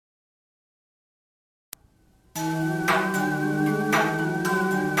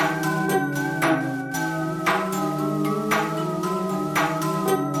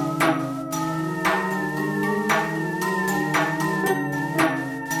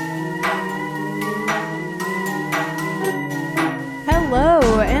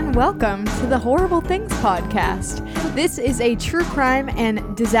and welcome to the Horrible Things Podcast. This is a true crime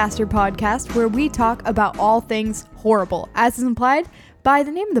and disaster podcast where we talk about all things horrible, as is implied by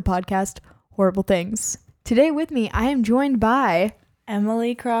the name of the podcast, Horrible Things. Today with me, I am joined by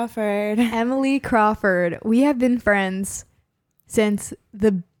Emily Crawford. Emily Crawford. We have been friends since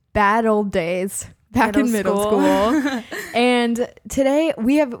the bad old days back in middle school. And today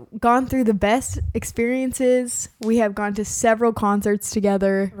we have gone through the best experiences. We have gone to several concerts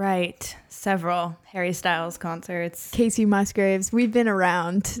together. Right. Several Harry Styles concerts. Casey Musgraves. We've been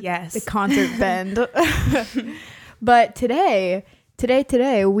around Yes. the concert bend. But today,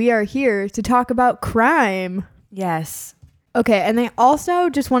 we are here to talk about crime. Yes. Okay, and I also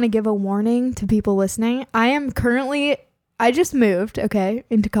just want to give a warning to people listening. I just moved,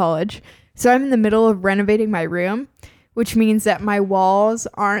 into college. So I'm in the middle of renovating my room, which means that my walls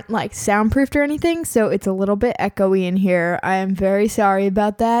aren't like soundproofed or anything. So it's a little bit echoey in here. I am very sorry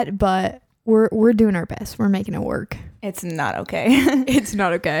about that, but we're doing our best. We're making it work. It's not okay. It's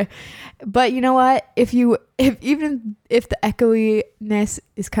not okay. But you know what? Even if the echoiness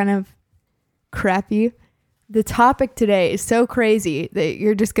is kind of crappy, the topic today is so crazy that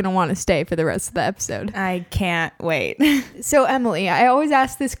you're just going to want to stay for the rest of the episode. I can't wait. So, Emily, I always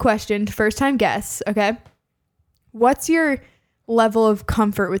ask this question to first-time guests, okay? What's your level of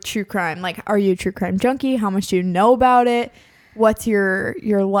comfort with true crime? Like, are you a true crime junkie? How much do you know about it? What's your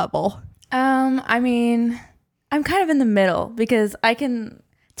level? I mean, I'm kind of in the middle because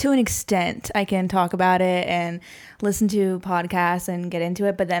to an extent, I can talk about it and listen to podcasts and get into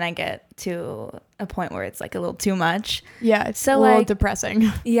it, but then I get to a point where it's like a little too much. Yeah, it's so a little like,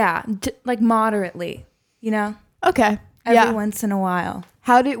 depressing. Yeah, like moderately, Okay. Every once in a while.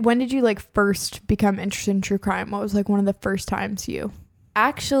 When did you like first become interested in true crime? What was like one of the first times you?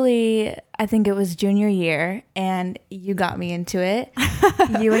 Actually, I think it was junior year, and you got me into it.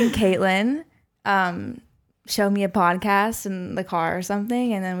 You and Caitlin showed me a podcast in the car or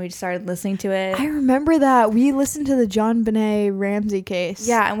something, and then we started listening to it. I remember that. We listened to the JonBenet Ramsey case.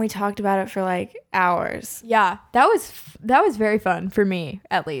 Yeah, and we talked about it for like hours. Yeah, that was very fun for me,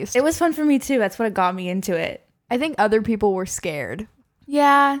 at least. It was fun for me too. That's what got me into it. I think other people were scared.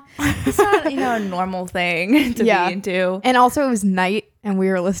 Yeah, it's not a normal thing to be into. And also it was night, and we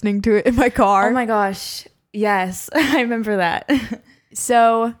were listening to it in my car. Oh my gosh, yes, I remember that.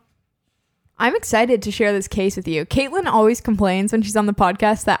 So I'm excited to share this case with you. Caitlin always complains when she's on the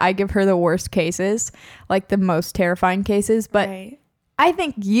podcast that I give her the worst cases, like the most terrifying cases. But right. I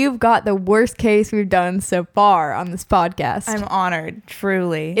think you've got the worst case we've done so far on this podcast. I'm honored,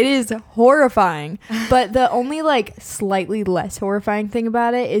 truly. It is horrifying. But the only like slightly less horrifying thing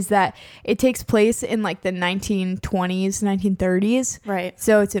about it is that it takes place in like the 1920s, 1930s. Right.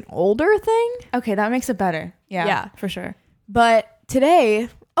 So it's an older thing. Okay, that makes it better. Yeah, for sure. But today,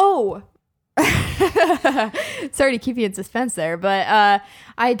 sorry to keep you in suspense there, but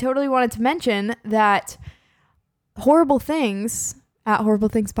I totally wanted to mention that Horrible Things at Horrible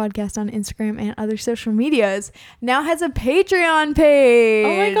Things Podcast on Instagram and other social medias now has a Patreon page.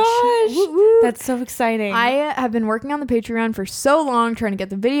 Oh my gosh. Woo woo. That's so exciting. I have been working on the Patreon for so long, trying to get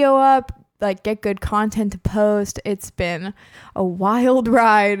the video up, like get good content to post. It's been a wild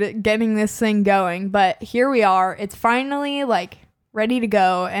ride getting this thing going, but here we are. It's finally like ready to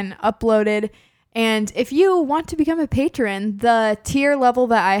go and uploaded. And if you want to become a patron, the tier level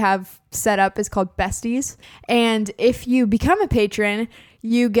that I have set up is called Besties. And if you become a patron,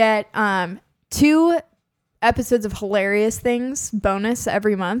 you get 2 episodes of Hilarious Things bonus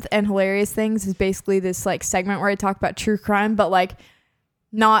every month. And Hilarious Things is basically this like segment where I talk about true crime, but like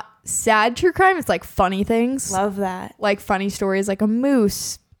not sad true crime. It's like funny things. Love that. Like funny stories, like a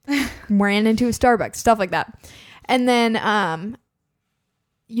moose ran into a Starbucks, stuff like that. And then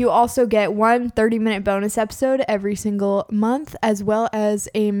you also get one 30-minute bonus episode every single month, as well as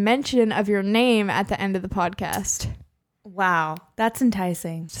a mention of your name at the end of the podcast. Wow, that's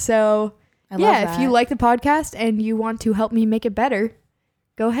enticing. So, I love that. if you like the podcast and you want to help me make it better,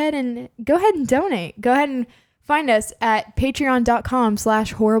 go ahead and donate. Go ahead and find us at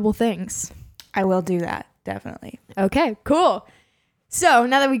patreon.com/horriblethings. I will do that, definitely. Okay, cool. So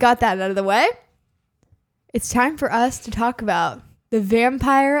now that we got that out of the way, it's time for us to talk about The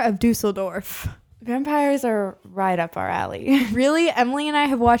Vampire of Dusseldorf. Vampires are right up our alley. Really? Emily and I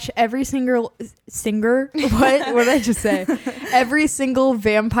have watched every single what did I just say? Every single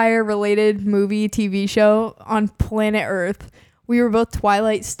vampire related movie, TV show on planet Earth. We were both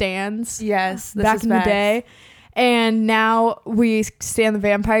Twilight stans. Yes, back in the day. And now we stan the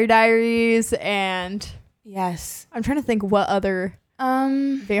Vampire Diaries, and yes. I'm trying to think what other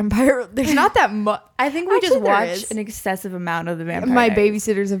Vampire. There's not that much. I think we Actually, just there watch is. an excessive amount of the Vampire My Diaries.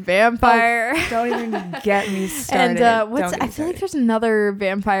 Babysitter's a Vampire. Oh, don't even get me started. And Don't get me I feel like started. there's another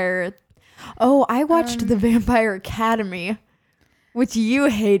vampire. Oh, I watched The Vampire Academy, which you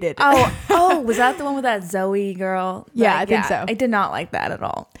hated. Was that the one with that Zoe girl? Yeah, I think so. I did not like that at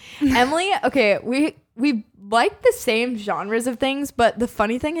all. Emily, okay, we like the same genres of things, but the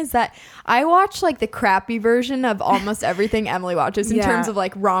funny thing is that I watch like the crappy version of almost everything Emily watches in Yeah. terms of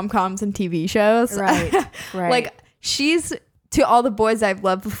like rom-coms and TV shows. Right. Like she's To All the Boys I've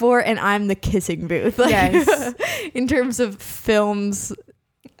Loved Before, and I'm the kissing booth. Like, Yes. in terms of films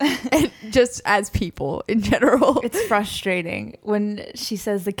and just as people in general. It's frustrating when she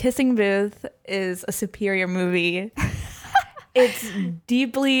says the Kissing Booth is a superior movie. It's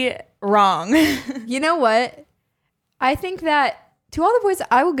deeply wrong. You know what? I think that To All the Boys,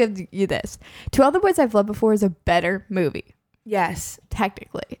 I will give you this. To All the Boys I've Loved Before is a better movie, Yes.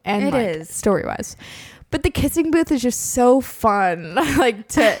 technically. And It like, is. story-wise. But the kissing booth is just so fun, like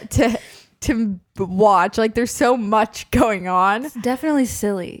to watch. Like there's so much going on. It's definitely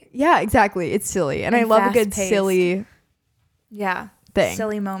silly. Yeah, exactly. It's silly. And I And love a good fast-paced. silly Yeah. thing.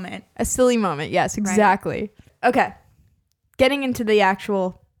 Silly moment. A silly moment. Yes, exactly. Okay. Getting into the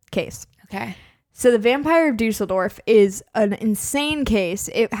actual case. Okay. So the Vampire of Dusseldorf is an insane case.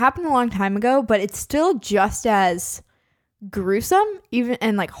 It happened a long time ago, but it's still just as gruesome, even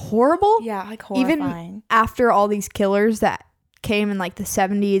and like horrible. Yeah, like Even horrifying. after all these killers that came in like the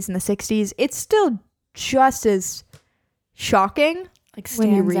 70s and the 60s, it's still just as shocking Like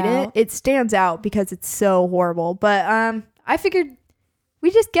when you read it. It stands out because it's so horrible. But I figured we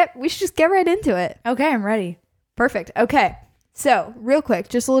should just get right into it. Okay, I'm ready. Perfect. Okay. So, real quick,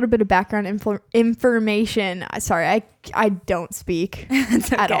 just a little bit of background information. Sorry, I don't speak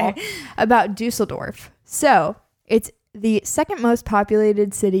at all about Dusseldorf. So, it's the second most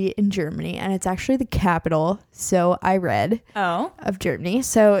populated city in Germany, and it's actually the capital. So, I read Oh. of Germany.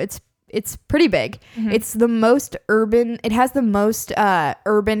 So, it's pretty big. Mm-hmm. It's the most urban. It has the most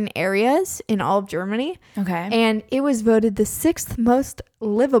urban areas in all of Germany, Okay. and it was voted the 6th most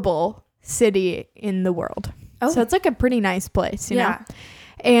livable city in the world. Oh. So it's like a pretty nice place, you know? Yeah.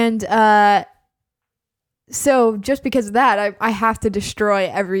 And so just because of that, I have to destroy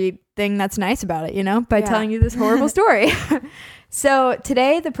everything that's nice about it, you know, by Yeah. telling you this horrible story. So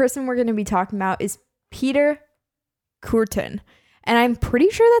today, the person we're going to be talking about is Peter Kürten. And I'm pretty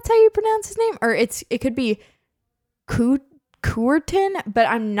sure that's how you pronounce his name. Or it could be Kürten, but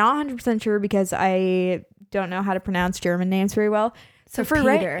I'm not 100% sure because I don't know how to pronounce German names very well. So for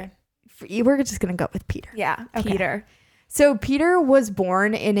Peter. We're just going to go with Peter. Yeah, Okay. Peter. So Peter was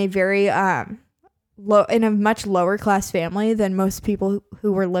born in a very in a much lower class family than most people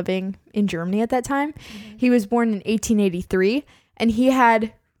who were living in Germany at that time. Mm-hmm. He was born in 1883, and he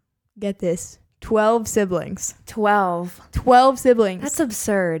had, get this, 12 siblings. 12. 12 siblings. That's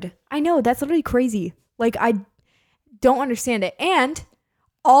absurd. I know, that's literally crazy. Like, I don't understand it. And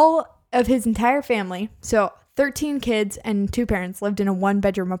all of his entire family, so 13 kids and 2 parents, lived in a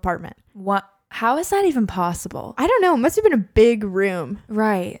 1-bedroom apartment. What? How is that even possible? I don't know. It must have been a big room.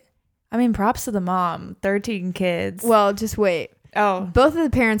 Right. I mean, props to the mom. 13 kids. Well, just wait. Oh, Both of the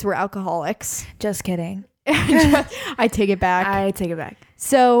parents were alcoholics. just kidding. I take it back. I take it back.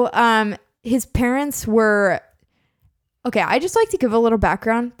 So, his parents were... Okay, I just like to give a little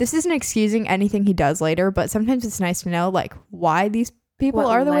background. This isn't excusing anything he does later, but sometimes it's nice to know, like, why these people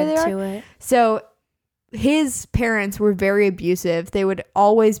are the way they are. It? So, his parents were very abusive. They would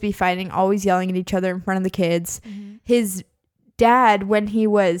always be fighting, always yelling at each other in front of the kids. Mm-hmm. His dad, when he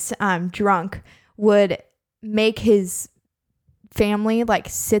was drunk, would make his family like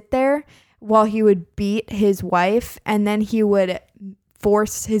sit there while he would beat his wife, and then he would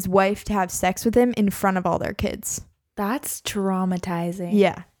force his wife to have sex with him in front of all their kids. That's traumatizing.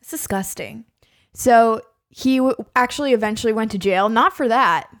 Yeah. It's disgusting. So he actually eventually went to jail, not for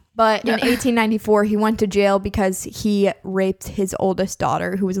that, but in 1894 he went to jail because he raped his oldest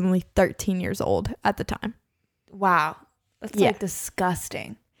daughter, who was only 13 years old at the time. Wow. That's Yeah. like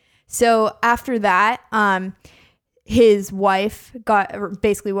disgusting. So after that, his wife got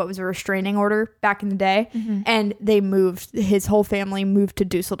basically what was a restraining order back in the day, and they moved, his whole family moved to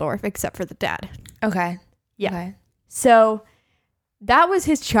Dusseldorf except for the dad. Okay. Yeah. Okay. So that was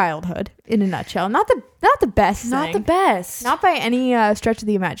his childhood in a nutshell. Not the best Not thing. the best. Not by any stretch of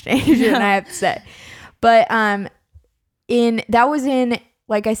the imagination, I have to say. But that was in,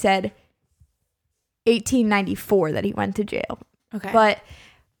 like I said, 1894 that he went to jail. Okay. But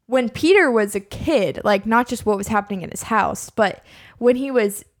when Peter was a kid, like not just what was happening in his house, but when he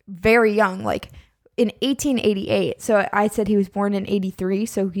was very young, like in 1888. So I said he was born in 83.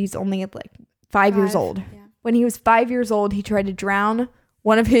 So he's only like 5 years old. Yeah. When he was 5 years old, he tried to drown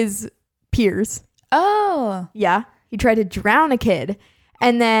one of his peers. Oh. Yeah. He tried to drown a kid.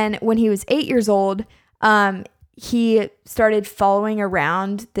 And then when he was 8 years old, he started following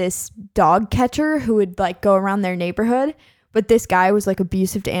around this dog catcher who would like go around their neighborhood. But this guy was like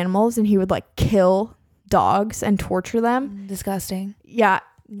abusive to animals and he would like kill dogs and torture them. Disgusting. Yeah.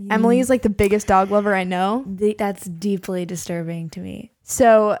 Emily is like the biggest dog lover I know. That's deeply disturbing to me.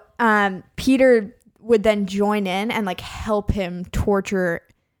 So Peter would then join in and like help him torture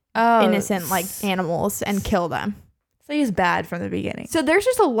innocent like animals and kill them. So he's bad from the beginning. So there's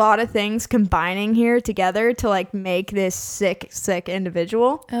just a lot of things combining here together to like make this sick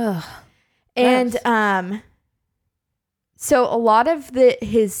individual. Ugh. And so a lot of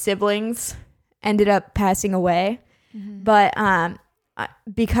his siblings ended up passing away, but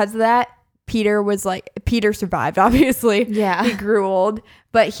because of that, Peter survived, obviously. Yeah. He grew old,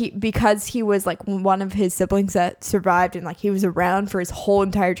 but because he was like one of his siblings that survived and like he was around for his whole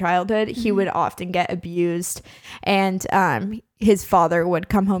entire childhood, he would often get abused, and his father would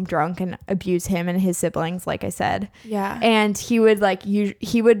come home drunk and abuse him and his siblings, like I said. Yeah. And he would like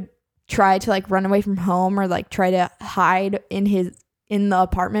he would try to like run away from home or like try to hide in the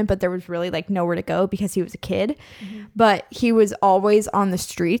apartment, but there was really like nowhere to go because he was a kid. But he was always on the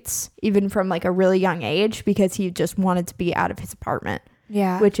streets, even from like a really young age, because he just wanted to be out of his apartment.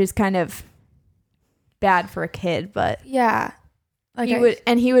 Yeah. Which is kind of bad for a kid, but yeah. Like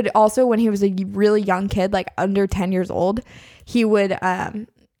he would also, when he was a really young kid, like under 10 years old, he would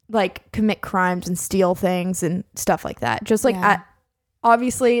like commit crimes and steal things and stuff like that. Just like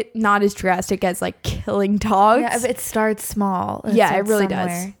obviously not as drastic as like killing dogs. Yeah, it starts small. It really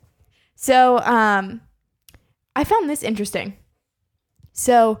does. So I found this interesting.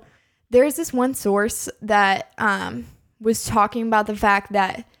 So there's this one source that was talking about the fact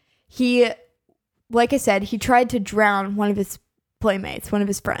that he, like I said, he tried to drown one of his playmates, one of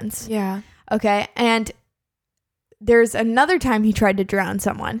his friends. Yeah. Okay. And there's another time he tried to drown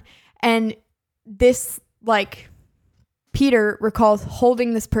someone. And this, like, Peter recalls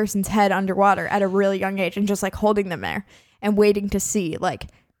holding this person's head underwater at a really young age and just like holding them there and waiting to see like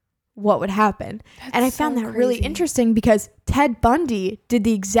what would happen. And I found that really interesting because Ted Bundy did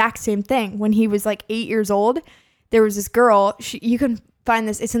the exact same thing when he was like 8 years old. There was this girl, you can find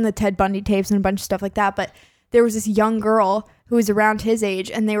this, it's in the Ted Bundy tapes and a bunch of stuff like that, but there was this young girl who was around his age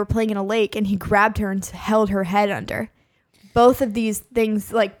and they were playing in a lake and he grabbed her and held her head under. Both of these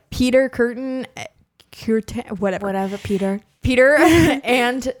things, like Peter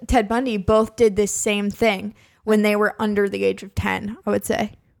and Ted Bundy both did this same thing when they were under the age of 10, I would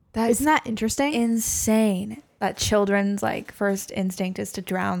say. Isn't that interesting? Insane. That children's like first instinct is to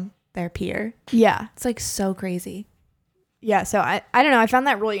drown their peer. Yeah. It's like so crazy. Yeah, so I don't know. I found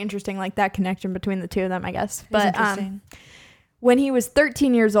that really interesting, like that connection between the two of them, I guess. But when he was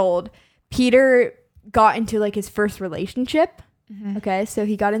 13 years old, Peter got into like his first relationship. Okay, so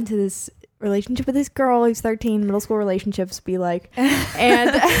he got into this relationship with this girl. He's 13. Middle school relationships be like,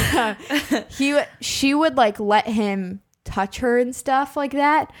 and she would like let him touch her and stuff like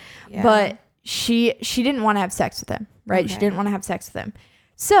that, but she didn't want to have sex with him, right? She didn't want to have sex with him.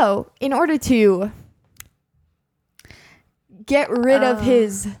 So in order to get rid of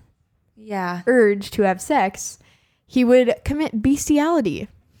his urge to have sex, he would commit bestiality.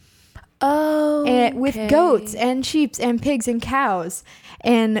 With goats and sheep and pigs and cows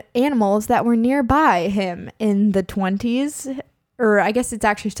and animals that were nearby him in the 20s, or I guess it's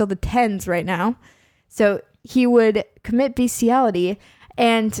actually still the 10s right now. So he would commit bestiality,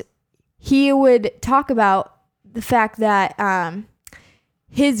 and he would talk about the fact that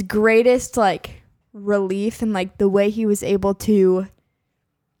his greatest like relief and like the way he was able to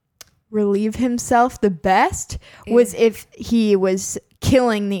relieve himself the best was if he was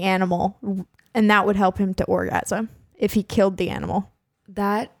killing the animal, and that would help him to orgasm if he killed the animal.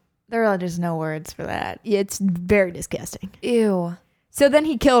 That there are just no words for that. It's very disgusting. Ew. So then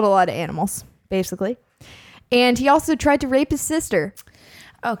he killed a lot of animals, basically. And he also tried to rape his sister.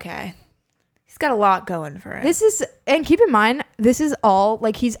 Okay. He's got a lot going for him. And keep in mind, this is all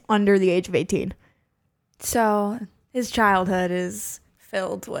like he's under the age of 18. So his childhood is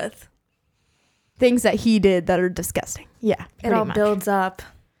filled with things that he did that are disgusting. Yeah. It all builds up.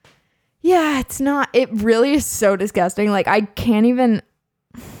 Yeah, it really is so disgusting. Like I can't even,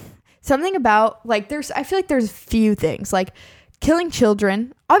 something about like I feel like there's few things like killing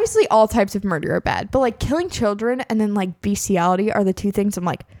children. Obviously all types of murder are bad, but like killing children and then like bestiality are the two things I'm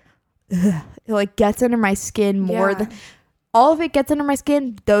like, ugh, it like gets under my skin more than all of it gets under my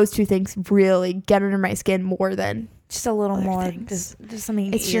skin, those two things really get under my skin more than Just a little other more, things. just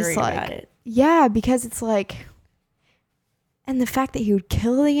something It's eerie just like, about it. yeah, because it's like, and the fact that he would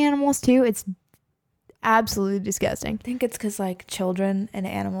kill the animals too, it's absolutely disgusting. I think it's because like children and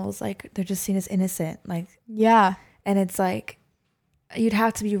animals, like they're just seen as innocent, like, Yeah. and it's like you'd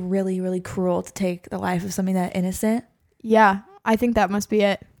have to be really, really cruel to take the life of something that innocent. Yeah. I think that must be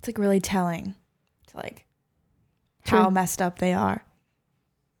it. It's like really telling to like True. how messed up they are.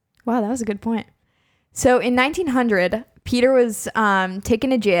 Wow, that was a good point. So in 1900, Peter was taken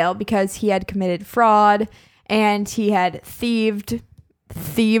to jail because he had committed fraud and he had thieved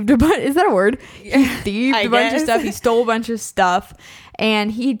a bunch. Is that a word? He thieved I a bunch of guess. stuff. He stole a bunch of stuff,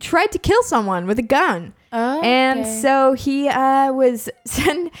 and he tried to kill someone with a gun. Oh, And so he was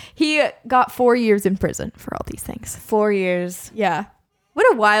sent. He got 4 years in prison for all these things. 4 years. Yeah, what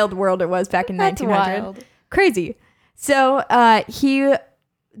a wild world it was back in That's 1900. wild. Crazy. So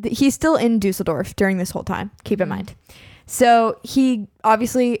he's still in Dusseldorf during this whole time. Keep in mind. So he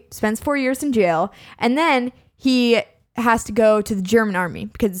obviously spends 4 years in jail, and then he has to go to the German army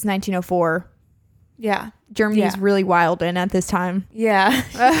because it's 1904. Yeah. Germany's Yeah. really wild in at this time. Yeah.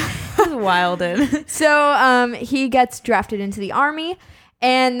 Wild in. So he gets drafted into the army,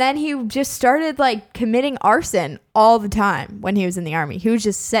 and then he just started like committing arson all the time when he was in the army. He was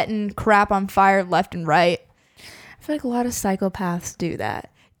just setting crap on fire left and right. I feel like a lot of psychopaths do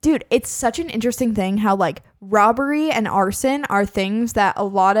that. Dude, it's such an interesting thing how like robbery and arson are things that a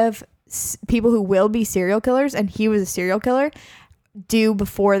lot of people who will be serial killers, and he was a serial killer, do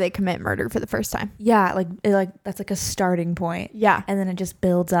before they commit murder for the first time. Yeah, like that's like a starting point. Yeah. And then it just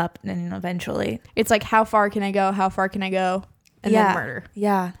builds up and eventually. It's like, how far can I go? How far can I go? And Yeah. then murder.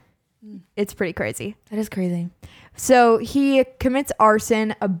 Yeah. It's pretty crazy. That is crazy. So he commits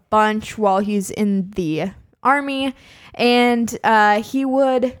arson a bunch while he's in the army, and he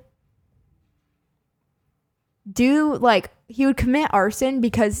would commit arson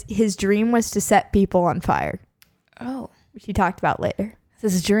because his dream was to set people on fire, Oh. which he talked about later.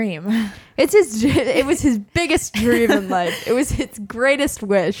 This is a dream. It was his biggest dream in life. It was his greatest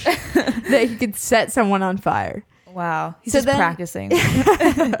wish that he could set someone on fire. Wow. He's So just then- practicing.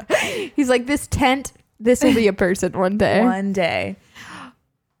 He's like, this tent, this will be a person one day. One day.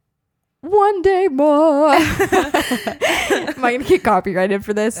 One day more. Am I gonna get copyrighted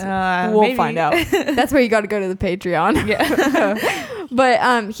for this? We'll Maybe. find out. That's why you got to go to the Patreon. Yeah.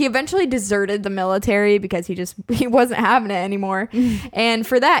 But he eventually deserted the military because he wasn't having it anymore. And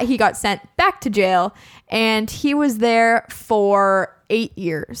for that, he got sent back to jail, and he was there for 8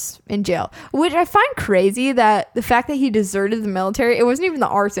 years in jail, which I find crazy. That the fact that he deserted the military, it wasn't even the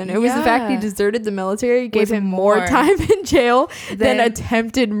arson, it was the fact he Yeah. deserted the military gave Was him more more time in jail than than-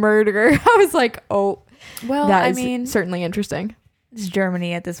 attempted murder. I was like, oh, Well, that I is mean, certainly interesting. it's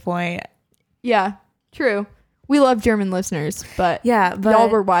Germany at this point. Yeah, true. We love German listeners, but Yeah, but y'all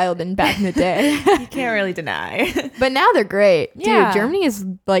were wild in back in the day. you can't really deny. But now they're great. Dude, Yeah. Germany has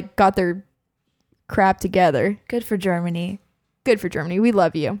like got their crap together. Good for Germany. Good for Germany. We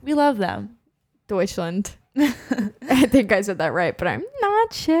love you. We love them. Deutschland. I think I said that right, but I'm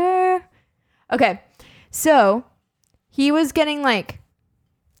not sure. Okay. So he was getting like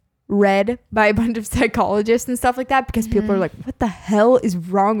read by a bunch of psychologists and stuff like that because people are like, what the hell is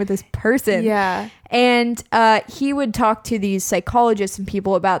wrong with this person? Yeah. And he would talk to these psychologists and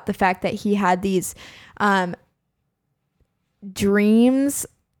people about the fact that he had these dreams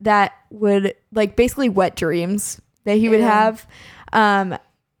that would like basically wet dreams that he would Yeah. have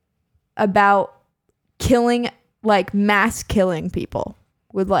about killing, like mass killing people.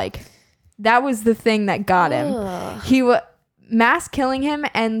 Would like, that was the thing that got him. Ugh. He was mass killing him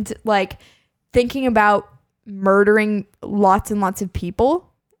and like thinking about murdering lots and lots of people.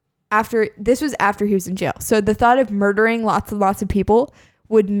 This was after he was in jail. So the thought of murdering lots and lots of people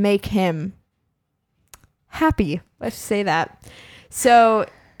would make him happy. Let's say that. So,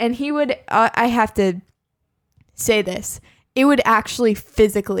 and he would, I have to say this, it would actually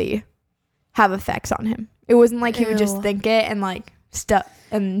physically have effects on him. It wasn't like he would just Ew. think it and like stuff,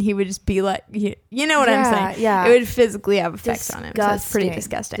 and he would just be like, you know what I'm saying? Yeah. It would physically have effects on him. So it's pretty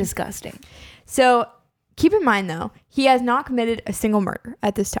disgusting. Disgusting. So keep in mind though, he has not committed a single murder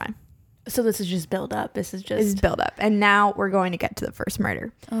at this time. So this is just build up. This is This is just build up. And now we're going to get to the first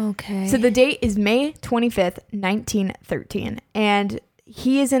murder. okay. So the date is May 25th, 1913. And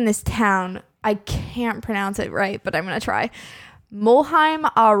he is in this town. I can't pronounce it right, but I'm going to try. Mulheim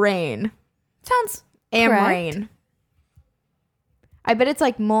am Rhein. sounds Am correct. Rhein. I bet it's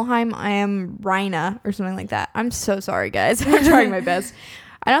like Mulheim am Rhein or something like that. I'm so sorry, guys. I'm trying my best.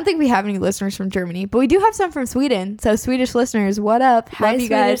 I don't think we have any listeners from Germany, but we do have some from Sweden. So Swedish listeners, what up? Hi, Love you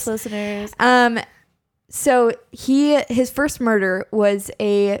guys. Swedish listeners. So his first murder was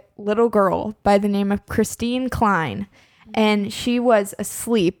a little girl by the name of Christine Klein, and she was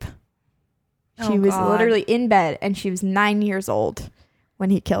asleep. She was literally in bed, and she was 9 years old when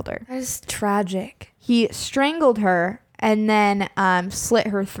he killed her. That is tragic. He strangled her and then slit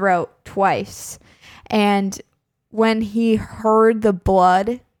her throat twice. And when he heard the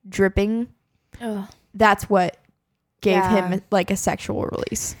blood dripping, that's what gave him like a sexual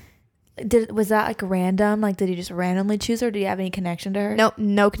release. Was that like random? Like, did he just randomly choose her? Or did he have any connection to her? Nope,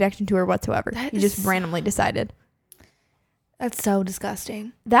 no connection to her whatsoever. He just randomly decided. That's so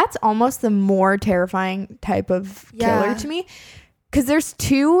disgusting. That's almost the more terrifying type of killer to me. Because there's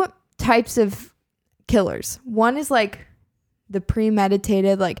two types of killers. One is like the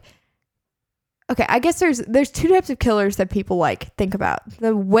premeditated, like, okay, I guess there's two types of killers that people like think about.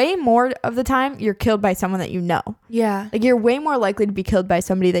 The way more of the time you're killed by someone that you know. Yeah. Like you're way more likely to be killed by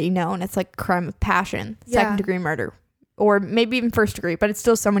somebody that you know, and it's like crime of passion, second degree murder, or maybe even first degree, but it's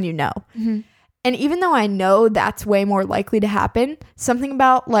still someone you know. Mm-hmm. And even though I know that's way more likely to happen, something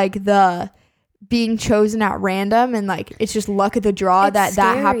about like the being chosen at random and like it's just luck of the draw that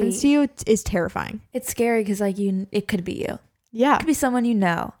happens to you is terrifying. It's scary because like it could be you. Yeah. It could be someone you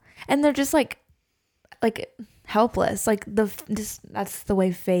know. And they're just like helpless. Like that's the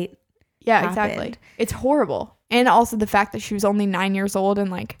way fate happened. Exactly. It's horrible. And also the fact that she was only 9 years old,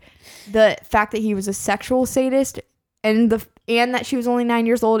 and like the fact that he was a sexual sadist and that she was only 9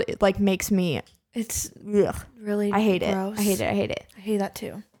 years old, it like makes me really I hate gross. it. I hate it. I hate that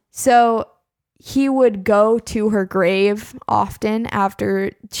too. So he would go to her grave often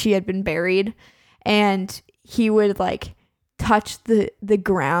after she had been buried, and he would like touch the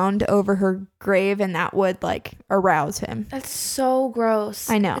ground over her grave, and that would like arouse him. That's so gross.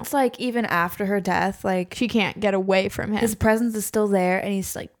 I know. It's like even after her death, like she can't get away from him. His presence is still there, and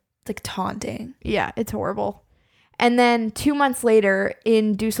he's like taunting. Yeah, it's horrible. And then 2 months later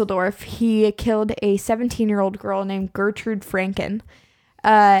in Dusseldorf, he killed a 17-year-old girl named Gertrude Franken.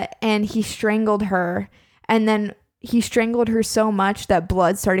 And he strangled her, and then he strangled her so much that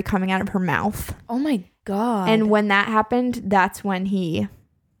blood started coming out of her mouth. Oh my God. And when that happened, that's when he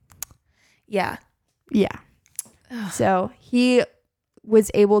Yeah. Ugh. So he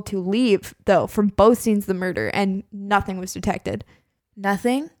was able to leave though from both scenes of the murder, and nothing was detected.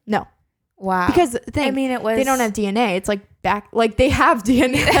 Nothing? No. Wow. Because they don't have DNA. It's like they have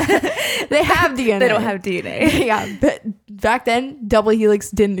DNA. They have DNA. They don't have DNA. Yeah, but back then double helix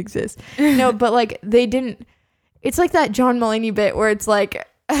didn't exist. No, but like they didn't. It's like that John Mulaney bit where it's like,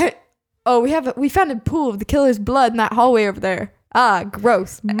 oh, we found a pool of the killer's blood in that hallway over there. Ah,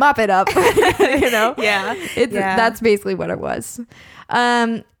 gross. Mop it up. You know? Yeah. That's basically what it was.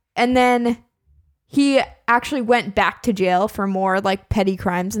 And then he actually went back to jail for more like petty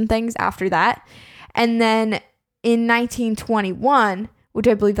crimes and things after that. And then in 1921, which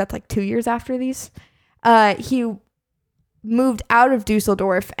I believe that's like 2 years after these, he moved out of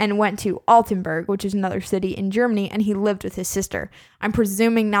Dusseldorf and went to Altenburg, which is another city in Germany, and he lived with his sister. I'm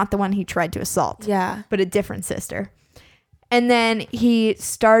presuming not the one he tried to assault. Yeah. But a different sister. And then he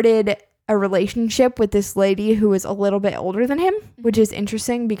started a relationship with this lady who was a little bit older than him, which is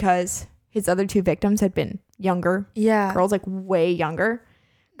interesting because his other two victims had been younger. Yeah. Girls like way younger.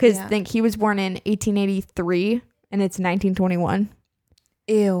 Because think he was born in 1883 and it's 1921.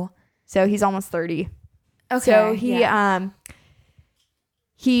 Ew. So he's almost 30. Okay. So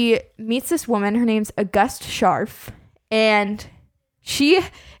he meets this woman. Her name's Auguste Scharf. And she,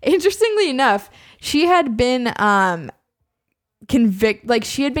 interestingly enough, she had been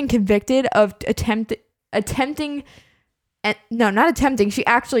convicted of attempting. No, not attempting. She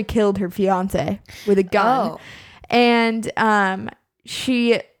actually killed her fiance with a gun. Oh. And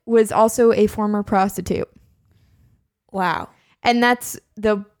she was also a former prostitute. Wow. And that's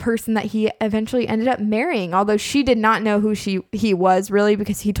the person that he eventually ended up marrying, although she did not know who he was really,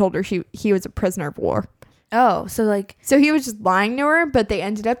 because he told her he was a prisoner of war. Oh, so he was just lying to her, but they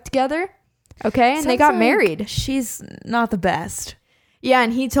ended up together. Okay, and they got married. She's not the best. Yeah,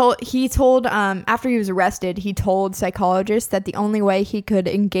 and he told after he was arrested, he told psychologists that the only way he could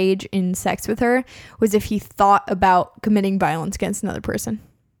engage in sex with her was if he thought about committing violence against another person.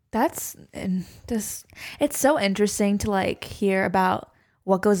 It's so interesting to hear about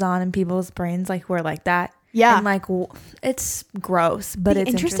what goes on in people's brains who are like that. Yeah. And it's gross, but the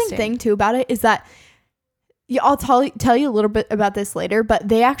it's interesting thing too about it is that I'll tell you a little bit about this later, but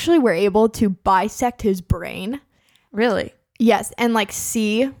they actually were able to bisect his brain. Really? Yes, and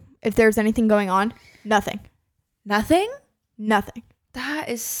see if there's anything going on. Nothing. Nothing? Nothing. That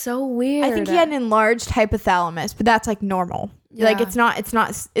is so weird. I think he had an enlarged hypothalamus, but that's like normal. Yeah. Like it's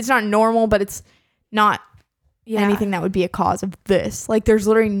not normal, but it's not anything that would be a cause of this. Like there's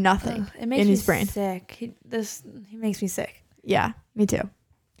literally nothing It makes in me his brain. sick. He makes me sick. Yeah, me too.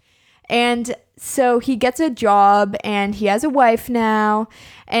 And so he gets a job and he has a wife now,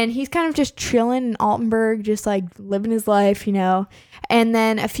 and he's kind of just chilling in Altenburg, just like living his life, you know. And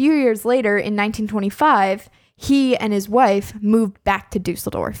then a few years later in 1925, he and his wife moved back to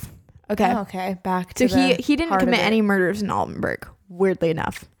Dusseldorf. Okay. Okay. Back to So he didn't commit any murders in Altenburg, weirdly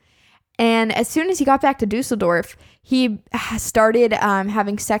enough. And as soon as he got back to Dusseldorf, he started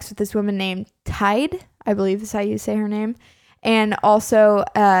having sex with this woman named Tide, I believe is how you say her name. And also,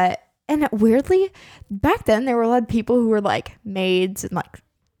 and weirdly, back then there were a lot of people who were like maids and like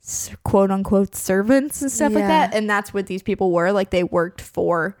quote unquote servants and stuff like that. And that's what these people were. Like they worked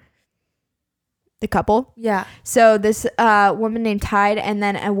for the couple. Yeah. So this woman named Tide and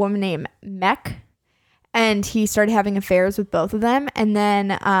then a woman named Mech, and he started having affairs with both of them. And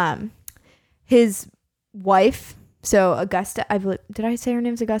then his wife, so Augusta, I believe, did I say her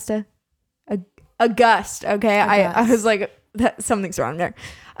name's Augusta? August. Okay. I was like, something's wrong there.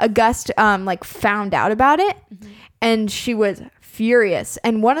 August like found out about it, and she was furious.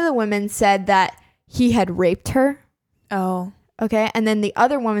 And one of the women said that he had raped her. Oh. Okay. And then the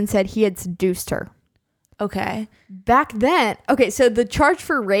other woman said he had seduced her. Okay. Back then, okay, so the charge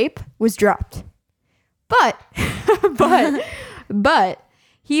for rape was dropped. But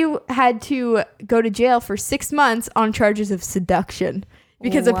he had to go to jail for 6 months on charges of seduction.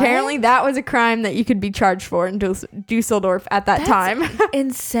 Because apparently that was a crime that you could be charged for in Dusseldorf at that time.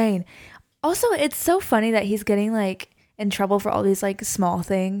 Insane. Also, it's so funny that he's getting like in trouble for all these like small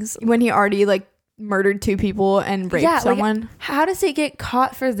things. When he already like murdered 2 people and raped someone. Like, how does he get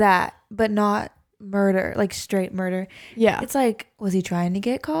caught for that, but not murder, like straight murder? Yeah. It's like, was he trying to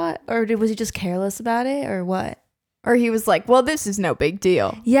get caught, or was he just careless about it, or what? Or he was like, well, this is no big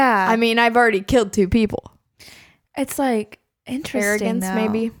deal. Yeah. I mean, I've already killed 2 people. It's like interesting.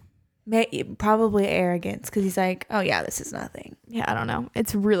 Arrogance, maybe. Probably arrogance, because he's like, oh yeah, this is nothing. Yeah, I don't know.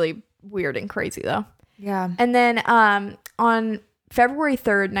 It's really weird and crazy though. Yeah. And then on February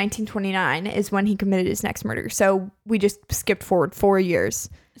 3rd, 1929 is when he committed his next murder. So we just skipped forward 4 years.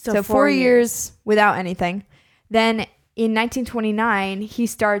 So 4 years without anything. Then in 1929, he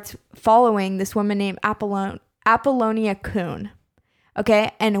starts following this woman named Apollonia Kuhn.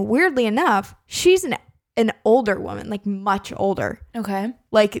 Okay. And weirdly enough, she's an older woman, like much older. Okay.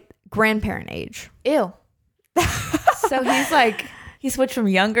 Like grandparent age. Ew. So he's like, he switched from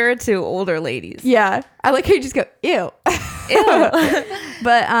younger to older ladies. Yeah. I like how you just go, ew. Ew.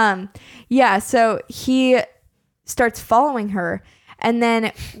 But yeah, so he starts following her, and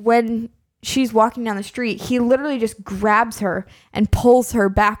then when she's walking down the street, he literally just grabs her and pulls her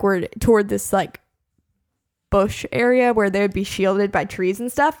backward toward this like bush area where they would be shielded by trees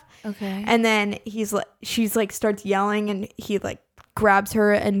and stuff. Okay. And then she's like starts yelling, and he like grabs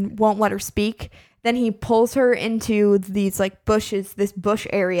her and won't let her speak. Then he pulls her into these like bushes, this bush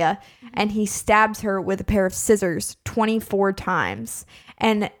area, and he stabs her with a pair of scissors 24 times.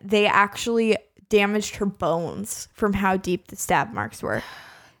 And they actually damaged her bones from how deep the stab marks were.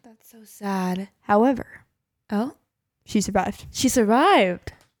 That's so sad. However, she survived. She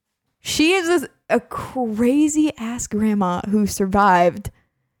survived. She is a crazy ass grandma who survived.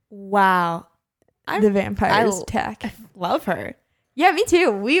 Wow. The vampire's attack. I love her. Yeah, me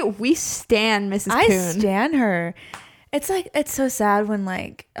too. We stan Mrs. Kuhn. I stan her. It's like, it's so sad when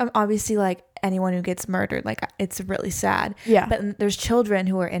like, obviously like anyone who gets murdered, like it's really sad. Yeah. But there's children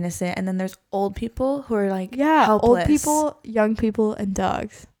who are innocent, and then there's old people who are like old helpless. people, young people, and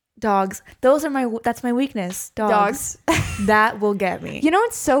dogs. Dogs. That's my weakness. Dogs. That will get me. You know,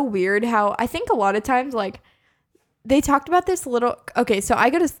 it's so weird how I think a lot of times like they talked about this a little. Okay, so I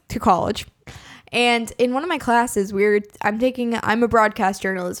go to college. And in one of my classes, I'm a broadcast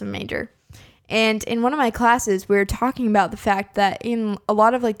journalism major. And in one of my classes, we were talking about the fact that in a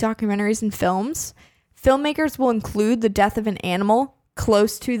lot of like documentaries and films, filmmakers will include the death of an animal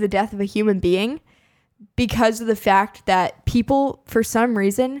close to the death of a human being because of the fact that people, for some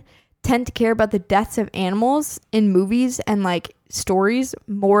reason, tend to care about the deaths of animals in movies and like stories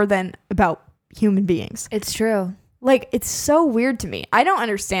more than about human beings. It's true. Like, it's so weird to me. I don't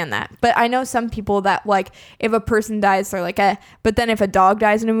understand that. But I know some people that, like, if a person dies, they're like, eh. But then if a dog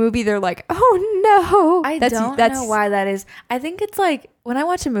dies in a movie, they're like, oh, no. I don't know why that is. I think it's like, when I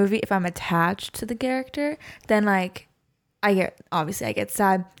watch a movie, if I'm attached to the character, then, like, I get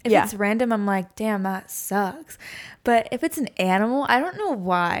sad. If it's random, I'm like, damn, that sucks. But if it's an animal, I don't know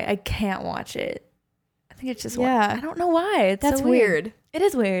why. I can't watch it. think it's just Yeah. I don't know why. It's That's so weird. It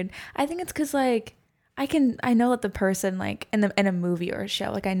is weird. I think it's because like I know that the person like in a movie or a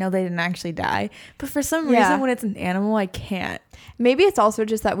show, like I know they didn't actually die, but for some reason when it's an animal, I can't. Maybe it's also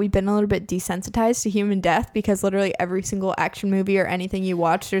just that we've been a little bit desensitized to human death because literally every single action movie or anything you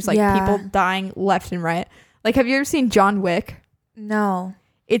watch, there's like people dying left and right. Like, have you ever seen John Wick? No.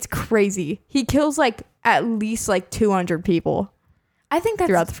 It's crazy. He kills like at least like 200 people. I think that's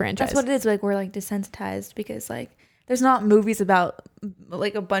throughout the franchise. That's what it is. Like we're like desensitized because like there's not movies about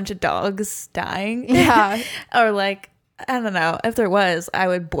like a bunch of dogs dying. Yeah. Or like I don't know. If there was, I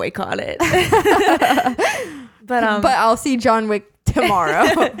would boycott it. But I'll see John Wick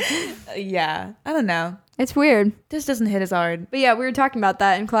tomorrow. Yeah. I don't know. It's weird. This doesn't hit as hard. But yeah, we were talking about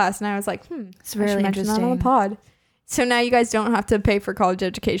that in class and I was like, it's really I should mention that interesting on the pod. So now you guys don't have to pay for college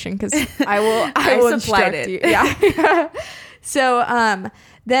education because I will supplied instruct it. you. Yeah. So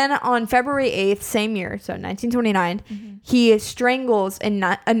then on February 8th, same year, so 1929, he strangles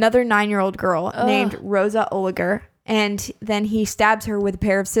another 9-year-old girl named Rosa Oliger, and then he stabs her with a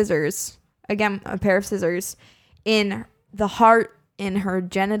pair of scissors. Again, a pair of scissors in the heart, in her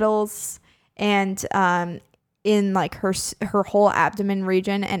genitals, and in like her whole abdomen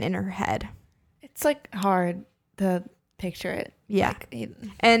region and in her head. It's like hard to picture it. Yeah. Like,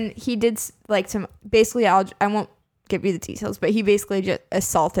 and he did like some, basically I won't give you the details, but he basically just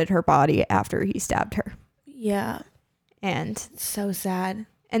assaulted her body after he stabbed her. Yeah. And so sad.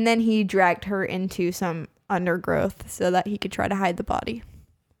 And then he dragged her into some undergrowth so that he could try to hide the body.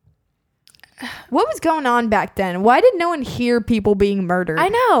 What was going on back then? Why did no one hear people being murdered? I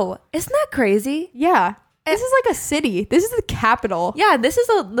know. Isn't that crazy? Yeah. This is like a city. This is the capital. Yeah, this is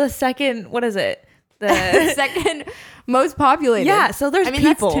the second, what is it? The second most populated. Yeah, so there's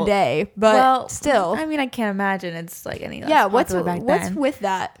people. That's today, but still. I mean, I can't imagine it's like any less yeah, what's back then. with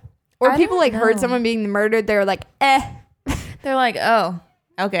that? Or I people don't like heard know. someone being murdered, they were like, They're like, oh,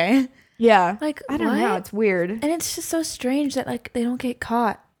 okay. Yeah. Like, I don't know. It's weird. And it's just so strange that like they don't get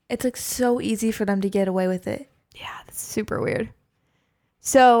caught. It's like so easy for them to get away with it. Yeah, that's super weird.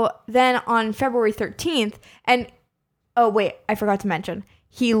 So then on February 13th, and oh wait, I forgot to mention,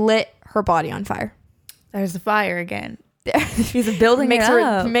 he lit her body on fire. There's the fire again. He's building makes it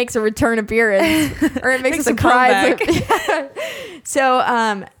up. Makes a return appearance, or it makes a surprise.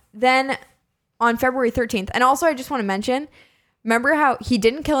 So then on February 13th, and also I just want to mention, remember how he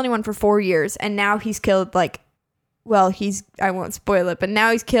didn't kill anyone for 4 years, and now he's killed I won't spoil it, but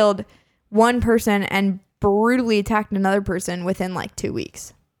now he's killed one person and brutally attacked another person within like 2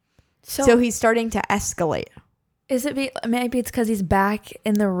 weeks. So he's starting to escalate. Is it maybe it's because he's back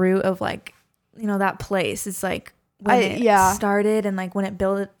in the root of like, you know, that place. It's like when it started and like when it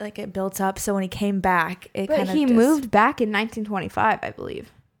built up. So when he came back, he moved back in 1925, I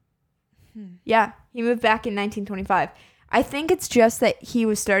believe. Yeah, he moved back in 1925. I think it's just that he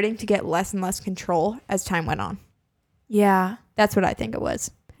was starting to get less and less control as time went on. Yeah. That's what I think it was.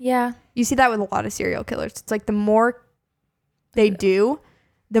 Yeah. You see that with a lot of serial killers. It's like the more they do,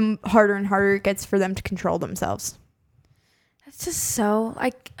 the harder and harder it gets for them to control themselves. It's just so,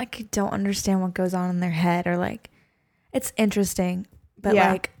 I don't understand what goes on in their head, or like, it's interesting, but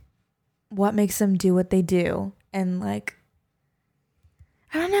like, what makes them do what they do? And like,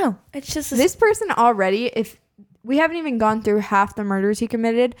 I don't know. It's just this person already, if we haven't even gone through half the murders he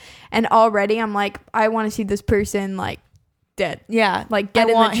committed, and already I'm like, I want to see this person like dead. Yeah. Like get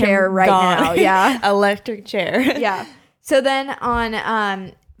in the chair right now. Yeah. Electric chair. Yeah. So then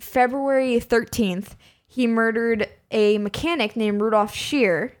on February 13th, he murdered a mechanic named Rudolph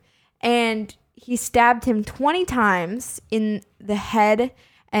Scheer, and he stabbed him 20 times in the head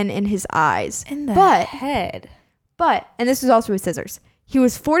and in his eyes. In the head. But, and this is also with scissors, he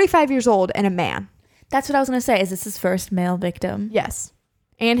was 45 years old and a man. That's what I was going to say. Is this his first male victim? Yes.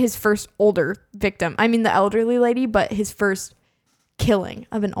 And his first older victim. I mean, the elderly lady, but his first killing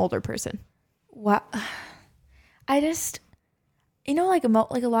of an older person. Wow. I just, you know, like a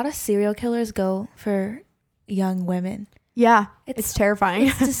lot of serial killers go for young women. Yeah. It's terrifying.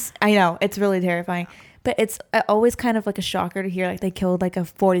 It's just, I know. It's really terrifying. But it's always kind of like a shocker to hear like they killed like a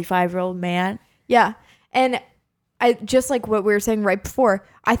 45-year-old man. Yeah. And I just like what we were saying right before,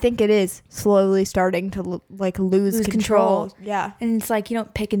 I think it is slowly starting to lose control. Yeah. And it's like, you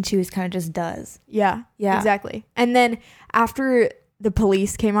don't pick and choose, kind of just does. Yeah. Yeah. Exactly. And then after the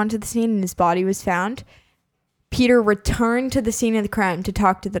police came onto the scene and his body was found, Peter returned to the scene of the crime to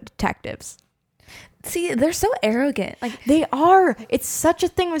talk to the detectives. See, they're so arrogant. Like they are. It's such a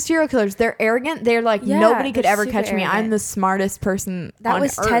thing with serial killers. They're arrogant. They're like, nobody could ever catch me. I'm the smartest person that on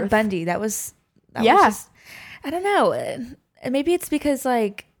was earth. Ted Bundy. That was just, I don't know. Maybe it's because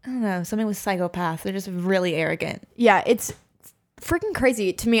like I don't know, something with psychopaths. They're just really arrogant. Yeah, it's freaking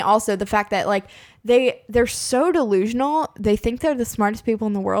crazy to me also the fact that like they're so delusional. They think they're the smartest people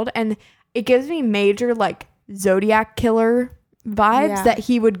in the world, and it gives me major like Zodiac killer vibes that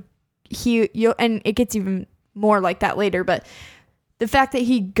and it gets even more like that later, but the fact that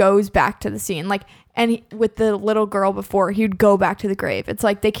he goes back to the scene, like, and with the little girl before, he'd go back to the grave. It's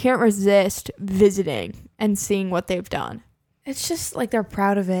like they can't resist visiting and seeing what they've done. It's just like they're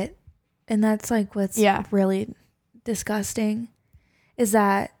proud of it. And that's like what's really disgusting, is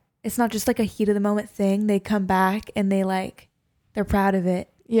that it's not just like a heat of the moment thing. They come back and they're proud of it.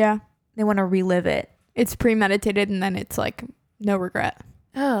 Yeah. They want to relive it. It's premeditated, and then it's like no regret.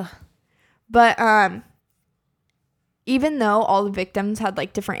 Oh. But even though all the victims had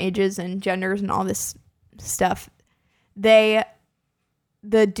like different ages and genders and all this stuff, the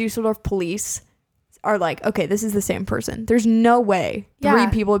Dusseldorf police are like, okay, this is the same person. There's no way 3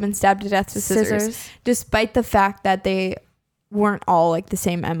 people have been stabbed to death with scissors, despite the fact that they weren't all like the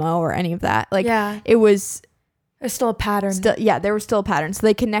same MO or any of that. Like, it was... There's still a pattern. There was still a pattern. So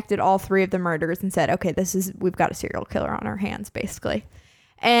they connected all 3 of the murders and said, okay, we've got a serial killer on our hands, basically.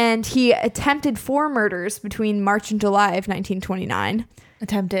 And he attempted 4 murders between March and July of 1929.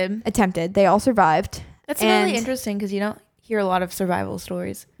 Attempted. They all survived. That's really interesting because you don't hear a lot of survival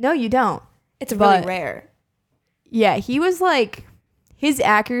stories. No, you don't. It's really rare. Yeah, he was like, his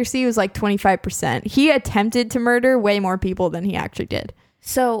accuracy was like 25%. He attempted to murder way more people than he actually did.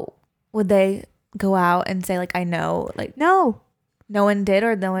 So would they go out and say like, I know, like, no one did,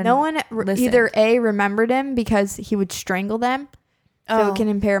 or no one either A, remembered him because he would strangle them. So it can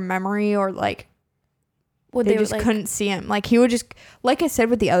impair memory, or like they just couldn't see him. Like he would just, like I said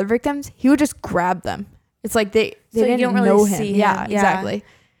with the other victims, he would just grab them. It's like they didn't really know him. Yeah, exactly.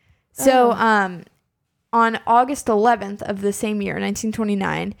 So on August 11th of the same year,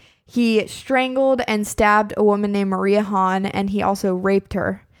 1929, he strangled and stabbed a woman named Maria Hahn, and he also raped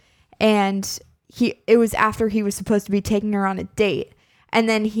her. And it was after he was supposed to be taking her on a date. And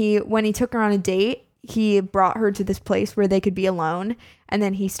then when he took her on a date, he brought her to this place where they could be alone, and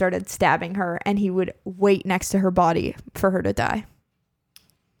then he started stabbing her, and he would wait next to her body for her to die.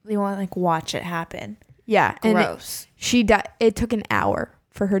 You want to like watch it happen. Yeah. Gross. And she died. It took an hour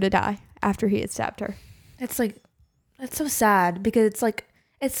for her to die after he had stabbed her. It's like, that's so sad, because it's like,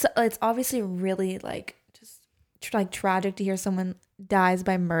 it's obviously really like just like tragic to hear someone dies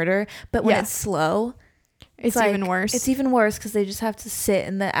by murder, but when it's slow, it's like, even worse. It's even worse because they just have to sit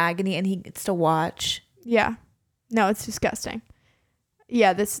in the agony, and he gets to watch. Yeah. No, it's disgusting.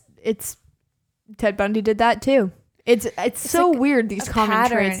 Yeah, it's Ted Bundy did that too. It's so like weird, these common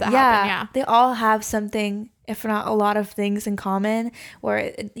traits that happen. Yeah. They all have something, if not a lot of things in common,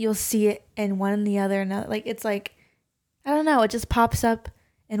 where you'll see it in one and the other. And like, it's like, I don't know, it just pops up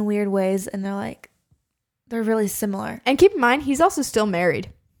in weird ways, and they're really similar. And keep in mind, he's also still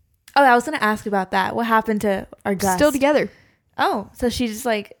married. Oh, I was going to ask about that. What happened to our guest? Still together. Oh, so she just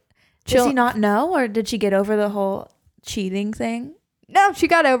like, does he not know, or did she get over the whole cheating thing? No, she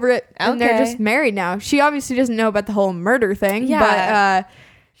got over it. Okay. And they're just married now. She obviously doesn't know about the whole murder thing, but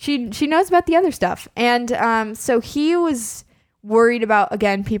she knows about the other stuff. And so he was worried about,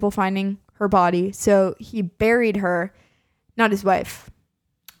 again, people finding her body. So he buried her, not his wife.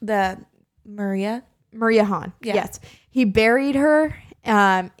 The Maria Hahn. Yeah. Yes. He buried her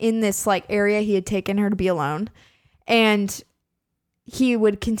in this like area he had taken her to be alone, and he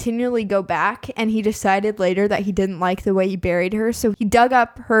would continually go back, and he decided later that he didn't like the way he buried her, so he dug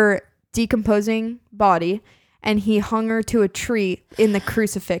up her decomposing body and he hung her to a tree in the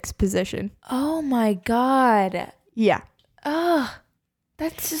crucifix position. Oh my God. Yeah. Oh,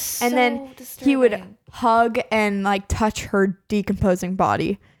 that's just and so then disturbing. He would hug and like touch her decomposing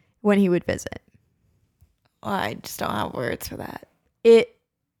body when he would visit. Well, I just don't have words for that. It's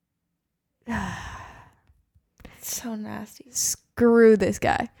so nasty. Screw this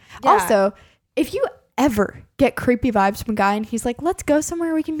guy. Yeah. Also, if you ever get creepy vibes from a guy and he's like, let's go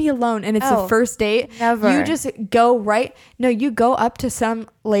somewhere we can be alone, and it's the first date, never. You just go you go up to some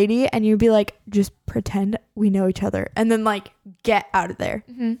lady and you be like, just pretend we know each other, and then like get out of there.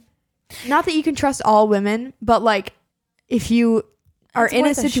 Mm-hmm. Not that you can trust all women, but like if you are in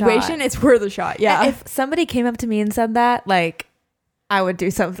a situation, it's worth a shot. Yeah. And if somebody came up to me and said that, like, I would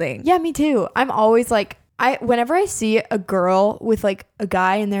do something. Yeah, me too. I'm always like, whenever I see a girl with like a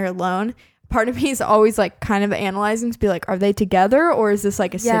guy and they're alone, part of me is always like kind of analyzing to be like, are they together, or is this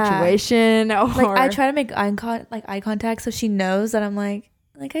like a situation? Or like I try to make eye contact so she knows that I'm like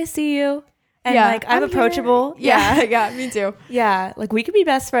I see you, and like I'm approachable. Yeah, me too. Yeah, like we could be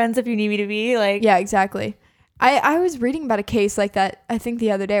best friends if you need me to be. Like, yeah, exactly. I was reading about a case like that, I think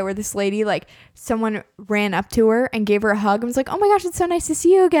the other day, where this lady, like, someone ran up to her and gave her a hug and was like, oh my gosh, it's so nice to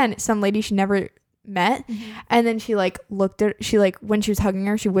see you again. Some lady she never met. And then she, like, when she was hugging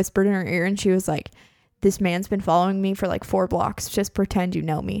her, she whispered in her ear and she was like, this man's been following me for like 4 blocks. Just pretend you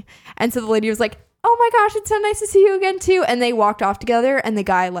know me. And so the lady was like, oh my gosh, it's so nice to see you again too. And they walked off together and the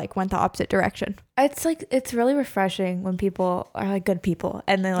guy like went the opposite direction. It's really refreshing when people are like good people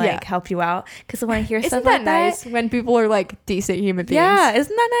and they like help you out. Because when I hear stuff Isn't that like nice when people are like decent human beings? Yeah,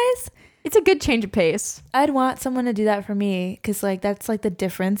 isn't that nice? It's a good change of pace. I'd want someone to do that for me because like that's like the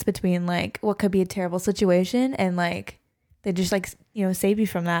difference between like what could be a terrible situation and like they just like, you know, save you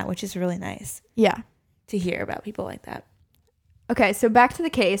from that, which is really nice. Yeah. To hear about people like that. Okay, so back to the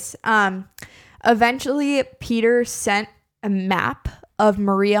case. Eventually, Peter sent a map of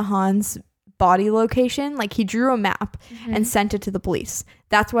Maria Hahn's body location. Like, he drew a map and sent it to the police.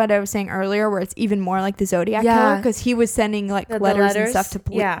 That's what I was saying earlier, where it's even more like the Zodiac Killer, because he was sending like letters and stuff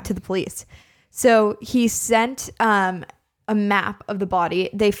to the police. So he sent a map of the body.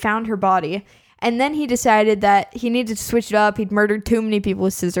 They found her body. And then he decided that he needed to switch it up. He'd murdered too many people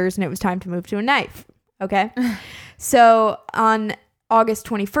with scissors, and it was time to move to a knife. Okay. So on August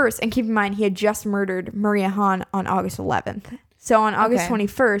 21st, and keep in mind, he had just murdered Maria Hahn on August 11th. So on August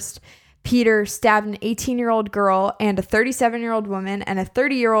 21st, Peter stabbed an 18-year-old girl and a 37-year-old woman and a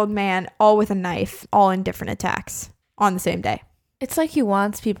 30-year-old man, all with a knife, all in different attacks on the same day. It's like he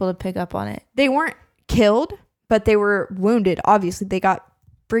wants people to pick up on it. They weren't killed, but they were wounded. Obviously, they got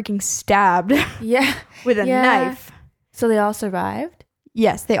freaking stabbed with a knife. So they all survived?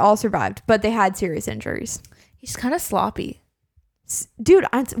 Yes, they all survived, but they had serious injuries. He's kind of sloppy. Dude,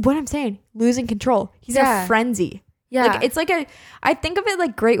 what I'm saying, losing control. He's in a frenzy. Yeah. Like, it's like I think of it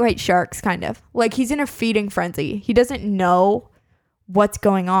like great white sharks, kind of. Like, he's in a feeding frenzy. He doesn't know what's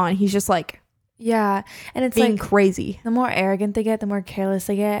going on. He's just like, yeah. And it's being like crazy. The more arrogant they get, the more careless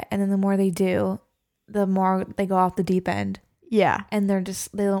they get. And then the more they do, the more they go off the deep end. Yeah. And they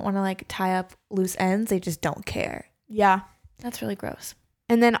don't want to like tie up loose ends. They just don't care. Yeah. That's really gross.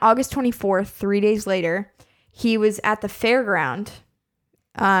 And then August 24th, 3 days later, he was at the fairground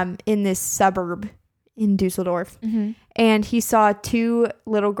in this suburb in Dusseldorf. And he saw 2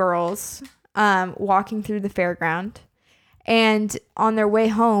 little girls walking through the fairground. And on their way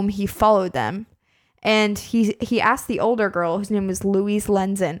home, he followed them. And he asked the older girl, whose name was Louise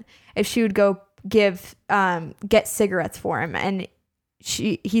Lenzen, if she would go get cigarettes for him. And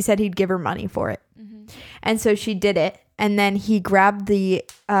he said he'd give her money for it. And so she did it. And then he grabbed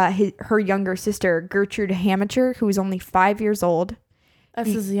her younger sister, Gertrude Hamacher, who was only 5 years old.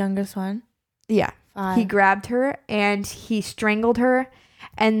 This is the youngest one? Yeah. 5. He grabbed her and he strangled her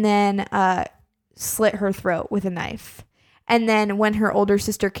and then slit her throat with a knife. And then when her older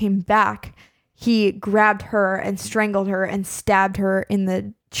sister came back, he grabbed her and strangled her and stabbed her in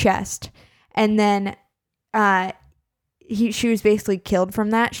the chest. And then she was basically killed from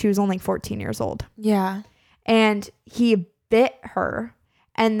that. She was only 14 years old. Yeah. And he bit her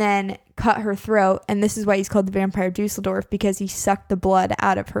and then cut her throat. And this is why he's called the Vampire Dusseldorf, because he sucked the blood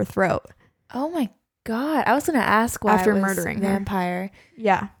out of her throat. Oh my God. I was going to ask why after it was murdering vampire. Her.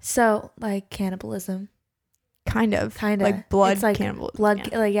 Yeah. So like cannibalism. Kind of. Like blood it's like cannibalism. Blood.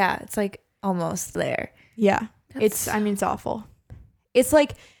 Yeah. Like, yeah. It's like almost there. Yeah. It's awful. It's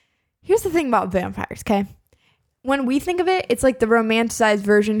like, here's the thing about vampires, okay? When we think of it, it's like the romanticized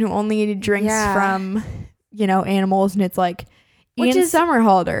version who only drinks from, you know, animals, and it's like Ian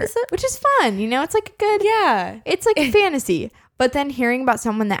Somerhalder, which is fun, you know? It's like a good, it's like a fantasy. But then hearing about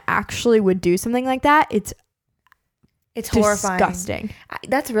someone that actually would do something like that, it's horrifying. Disgusting.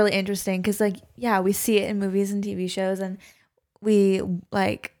 That's really interesting because, like, we see it in movies and TV shows, and we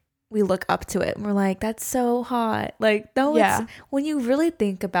look up to it, and we're like, that's so hot. Like, no, it's, when you really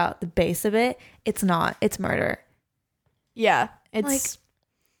think about the base of it, it's not. It's murder. Yeah. It's like,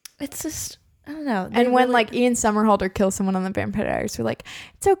 it's just, I don't know. And when like Ian Somerhalder kills someone on the Vampire Diaries, we're like,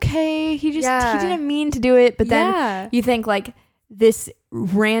 it's okay. He didn't mean to do it. But then you think like this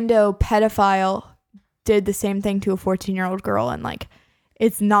rando pedophile did the same thing to a 14-year-old girl, and like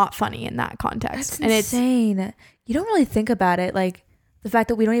it's not funny in that context. That's insane. You don't really think about it, like the fact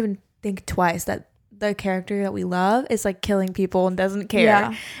that we don't even think twice that the character that we love is like killing people and doesn't care.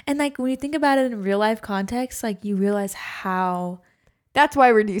 Yeah. And like when you think about it in real life context, like you realize how. That's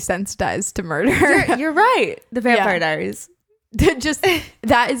why we're desensitized to murder. You're right. The Vampire Diaries. Just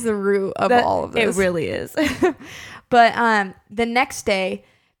that is the root of all of this. It really is. But the next day,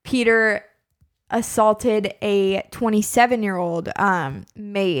 Peter assaulted a 27-year-old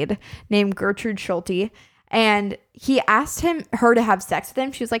maid named Gertrude Schulte, And he asked her to have sex with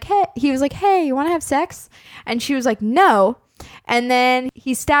him. She was like, he was like, hey, you want to have sex? And she was like, no. And then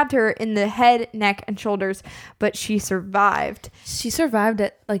he stabbed her in the head, neck, and shoulders, but she survived. She survived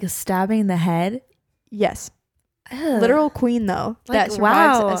it, like a stabbing in the head? Yes. Ugh. Literal queen, though, Like, that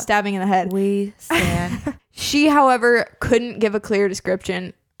survives wow. a stabbing in the head. We stand. She, however, couldn't give a clear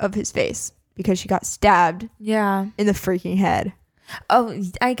description of his face because she got stabbed Yeah. in the freaking head. Oh,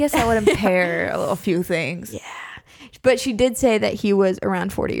 I guess that would impair a few things. Yeah. But she did say that he was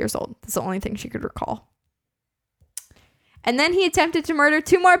around 40 years old. That's the only thing she could recall. And then he attempted to murder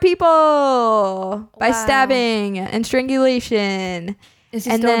 2 more people by Wow. stabbing and strangulation. Is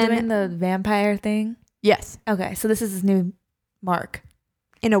he And still then- doing the vampire thing? Yes, Okay, so this is his new mark.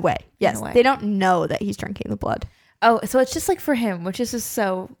 in a way. Yes, way. they don't know that he's drinking the blood. Oh, so it's just like for him, which is just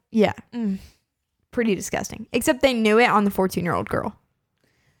so... Yeah, pretty disgusting. Except they knew it on the 14-year-old girl.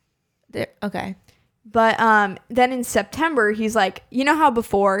 Okay. But then in September, he's like, you know how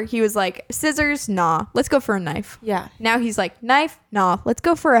before he was like, scissors, nah, let's go for a knife. Yeah. Now he's like, knife, nah, let's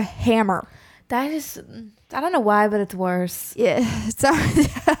go for a hammer. That is... I don't know why, but it's worse. Yeah,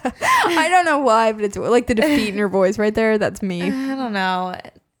 I don't know why, but it's like the defeat in your voice right there. That's me. I don't know.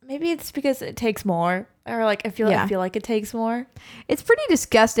 Maybe it's because it takes more, or like I feel like it takes more. It's pretty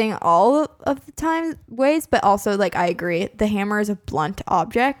disgusting all of the time ways, but also like I agree, the hammer is a blunt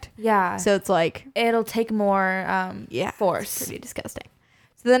object, Yeah. so it's like It'll take more force. it's pretty disgusting.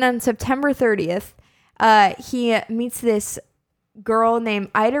 So then on September 30th, he meets this girl named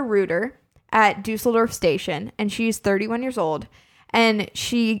Ida Reuter at Dusseldorf Station, and she's 31 years old, and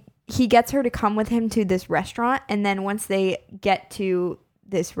he gets her to come with him to this restaurant, and then once they get to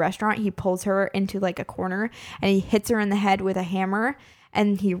this restaurant, he pulls her into like a corner and he hits her in the head with a hammer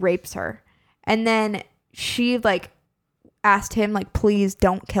and he rapes her. And then she like asked him like, please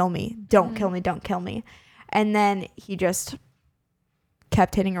don't kill me, don't kill me, don't kill me. And then he just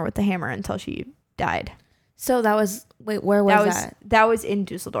kept hitting her with the hammer until she died. So that was where was that? That was in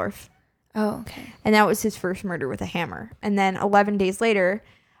Dusseldorf. Oh, okay. And that was his first murder with a hammer. And then 11 days later,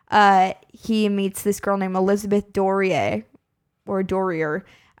 he meets this girl named Elizabeth Dorier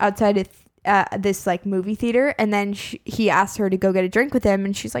outside of this like movie theater. And then he asked her to go get a drink with him.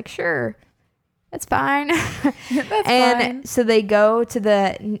 And she's like, sure, that's fine. That's and fine. so they go to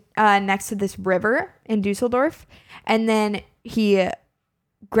the next to this river in Dusseldorf. And then he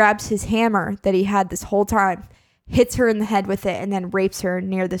grabs his hammer that he had this whole time, hits her in the head with it, and then rapes her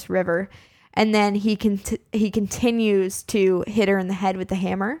near this river. And then he continues to hit her in the head with the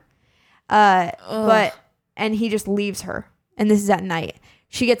hammer. And he just leaves her. And this is at night.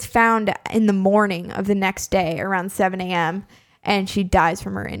 She gets found in the morning of the next day around 7 a.m. and she dies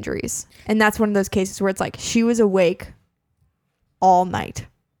from her injuries. And that's one of those cases where it's like she was awake all night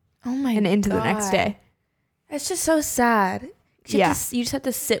Oh my and into the next day. It's just so sad. You Yeah. you just have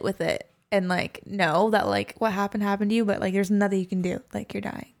to sit with it and like know that like what happened to you, but like there's nothing you can do. Like you're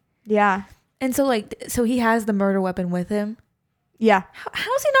dying. Yeah. And so he has the murder weapon with him. Yeah.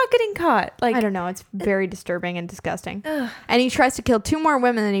 How's he not getting caught? Like I don't know. It's very disturbing and disgusting. ugh. And he tries to kill 2 more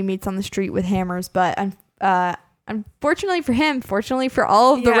women that he meets on the street with hammers. But unfortunately for him, fortunately for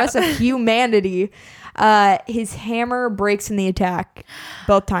all of the rest of humanity, his hammer breaks in the attack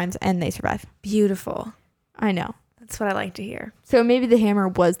both times and they survive. Beautiful. I know. That's what I like to hear. So maybe the hammer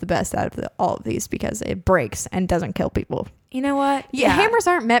was the best out of all of these because it breaks and doesn't kill people. You know what? Yeah, hammers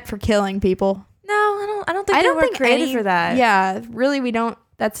aren't meant for killing people. No, I don't think they were created for that. Yeah, really, we don't.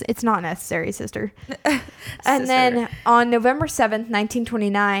 It's not necessary, sister. And then on November 7th,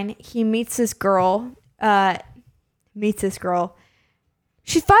 1929, he meets this girl.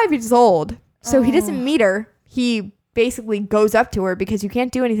 She's 5 years old, so he doesn't meet her. He basically goes up to her because you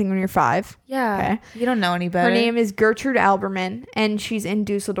can't do anything when you're 5. Yeah. Okay. You don't know any better. Her name is Gertrude Alberman, and she's in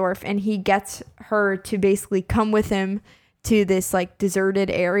Dusseldorf, and he gets her to basically come with him to this like deserted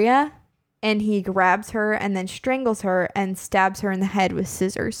area, and he grabs her and then strangles her and stabs her in the head with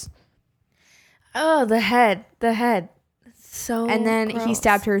scissors. Oh, the head. So And then he gross.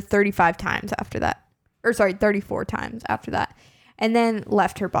 stabbed her 35 times after that. 34 times after that. And then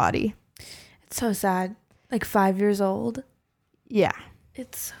left her body. It's so sad. Like 5 years old. Yeah.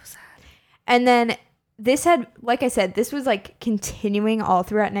 It's so sad. And then this had, like I said, this was like continuing all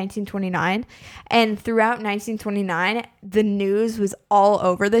throughout 1929. And throughout 1929, the news was all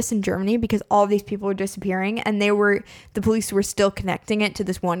over this in Germany because all these people were disappearing. And the police were still connecting it to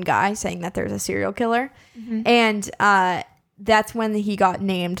this one guy saying that there's a serial killer. Mm-hmm. And that's when he got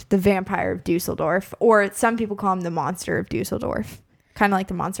named the Vampire of Dusseldorf. Or some people call him the Monster of Dusseldorf. Kind of like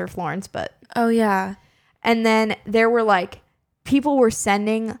the Monster of Florence, but... Oh, yeah. And then there were like, people were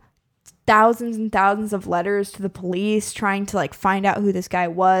sending thousands and thousands of letters to the police trying to like find out who this guy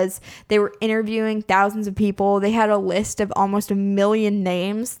was. They were interviewing thousands of people. They had a list of almost 1 million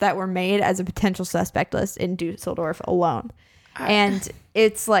names that were made as a potential suspect list in Dusseldorf alone. And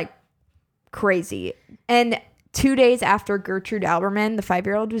it's like crazy. And 2 days after Gertrude Alberman, the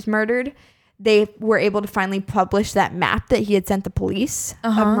 5-year-old, was murdered, they were able to finally publish that map that he had sent the police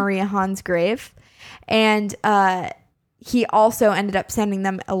of Maria Hahn's grave. And he also ended up sending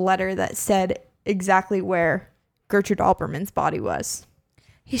them a letter that said exactly where Gertrude Alberman's body was.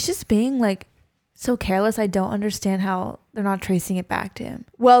 He's just being like so careless. I don't understand how they're not tracing it back to him.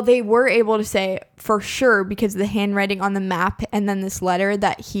 Well, they were able to say for sure because of the handwriting on the map and then this letter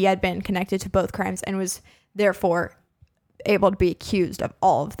that he had been connected to both crimes and was therefore able to be accused of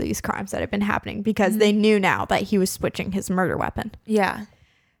all of these crimes that had been happening because they knew now that he was switching his murder weapon. Yeah.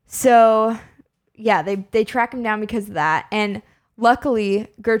 So yeah, they track him down because of that. And luckily,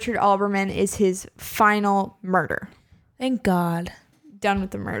 Gertrude Alberman is his final murder. Thank God. Done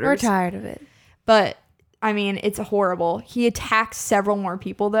with the murders. We're tired of it. But, I mean, it's horrible. He attacks several more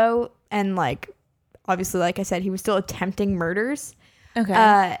people, though. And, like, obviously, like I said, he was still attempting murders.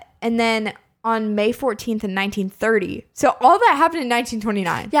 Okay. And then on May 14th in 1930. So all that happened in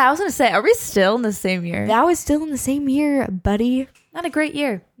 1929. Yeah, I was going to say, are we still in the same year? That was still in the same year, buddy. Not a great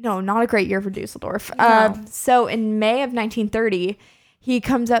year. No, not a great year for Dusseldorf. No. So in May of 1930, he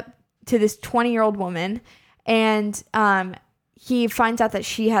comes up to this 20-year-old woman and he finds out that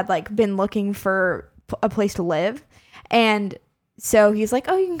she had like been looking for a place to live. And so he's like,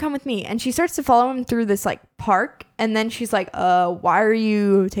 oh, you can come with me. And she starts to follow him through this like park. And then she's like, why are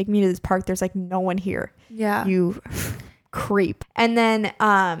you taking me to this park? There's like no one here. Yeah. You creep. And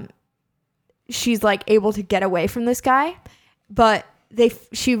then she's like able to get away from this guy. But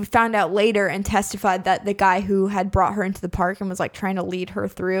she found out later and testified that the guy who had brought her into the park and was like trying to lead her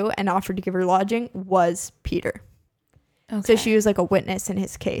through and offered to give her lodging was Peter. Okay. So she was like a witness in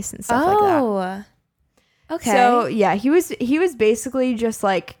his case and stuff like that. Oh. Okay. So yeah, he was basically just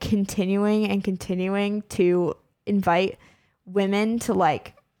like continuing to invite women to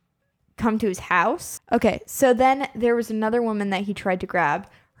like come to his house. Okay. So then there was another woman that he tried to grab.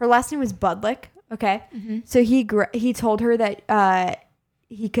 Her last name was Budlick. Okay. Mm-hmm. So he told her that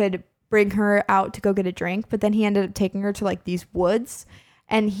he could bring her out to go get a drink, but then he ended up taking her to like these woods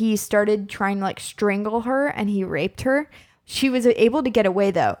and he started trying to like strangle her and he raped her. She was able to get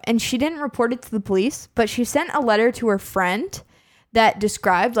away though, and she didn't report it to the police, but she sent a letter to her friend that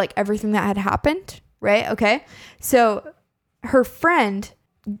described like everything that had happened, right? Okay. So her friend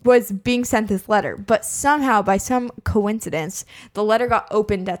was being sent this letter, but somehow by some coincidence, the letter got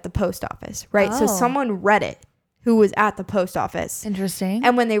opened at the post office, right? So someone read it who was at the post office. Interesting.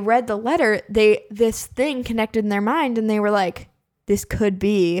 And when they read the letter, this thing connected in their mind and they were like, this could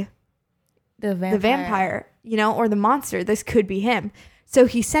be the vampire, you know, or the monster. This could be him. So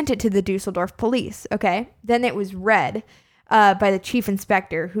he sent it to the Dusseldorf police. Okay. Then it was read by the chief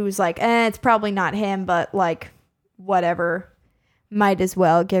inspector who was like, it's probably not him, but like whatever. Might as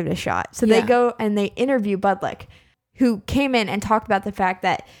well give it a shot. So they go and they interview Budlick, who came in and talked about the fact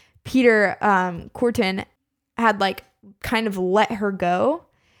that Peter Courtin had like kind of let her go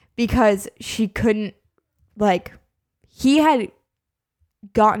because she couldn't, like, he had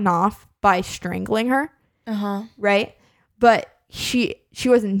gotten off by strangling her. Right? But she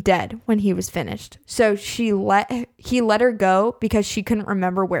wasn't dead when he was finished. So he let her go because she couldn't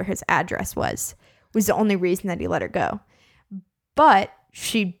remember where his address was the only reason that he let her go. But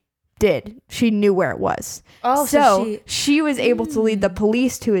she did. She knew where it was. Oh, so she was able to lead the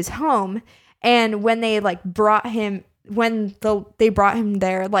police to his home. And when they like brought him, they brought him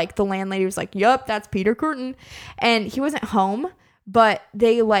there, like the landlady was like, yup, that's Peter Courtin. And he wasn't home, but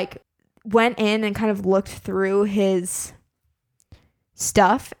they like went in and kind of looked through his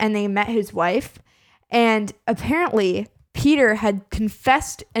stuff and they met his wife. And apparently Peter had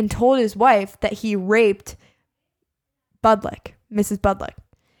confessed and told his wife that he raped Budlick, Mrs. Budlick.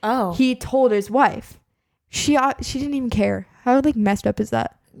 Oh. He told his wife. She didn't even care. How like messed up is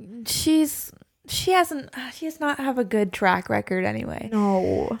that? She does not have a good track record anyway.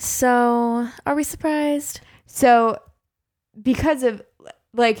 No. So, are we surprised? So, because of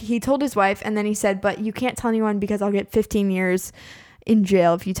like he told his wife and then he said, "But you can't tell anyone because I'll get 15 years in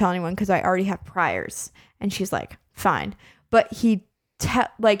jail if you tell anyone because I already have priors." And she's like, "Fine." But he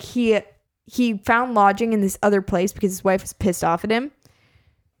found lodging in this other place because his wife was pissed off at him.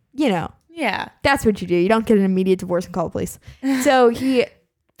 You know. Yeah. That's what you do. You don't get an immediate divorce and call the police. So he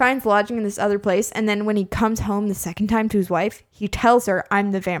finds lodging in this other place. And then when he comes home the second time to his wife, he tells her,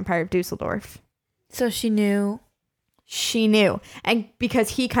 "I'm the vampire of Dusseldorf." So she knew she knew. And because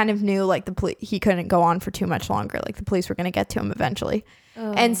he kind of knew, like, he couldn't go on for too much longer. Like, the police were going to get to him eventually.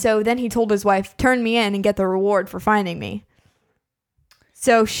 Oh. And so then he told his wife, turn me in and get the reward for finding me.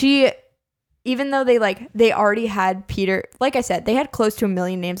 So she, even though they already had Peter, like I said, they had close to 1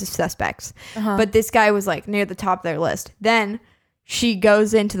 million names of suspects. But this guy was, like, near the top of their list. Then she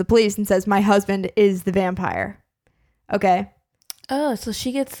goes into the police and says, my husband is the vampire. Okay. Oh, so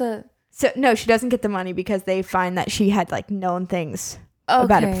she gets the... So, no, she doesn't get the money because they find that she had, like, known things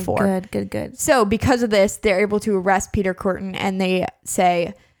about it before. Good. So, because of this, they're able to arrest Peter Kürten, and they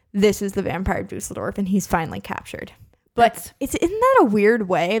say, this is the vampire of Dusseldorf, and he's finally captured. But isn't that a weird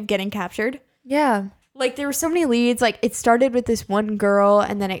way of getting captured? Yeah. Like, there were so many leads. Like, it started with this one girl,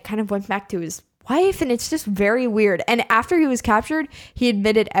 and then it kind of went back to his wife, and it's just very weird. And after he was captured, he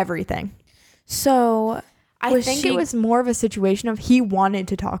admitted everything. So... I think it was more of a situation of he wanted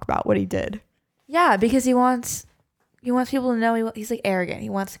to talk about what he did. Yeah, because he wants people to know he's like arrogant.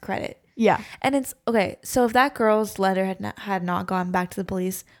 He wants the credit. Yeah. And it's okay. So if that girl's letter had not gone back to the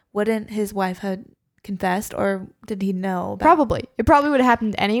police, wouldn't his wife have confessed, or did he know? Probably. It probably would have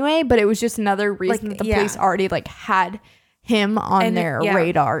happened anyway, but it was just another reason that the police already like had him on their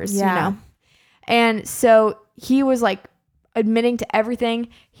radars, you know. And so he was like admitting to everything.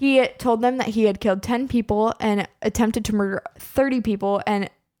 He told them that he had killed 10 people and attempted to murder 30 people and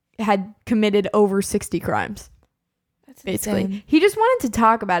had committed over 60 crimes. That's basically insane. He just wanted to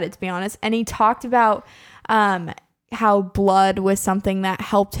talk about it, to be honest. And he talked about how blood was something that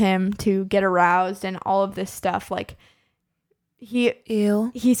helped him to get aroused and all of this stuff. Like he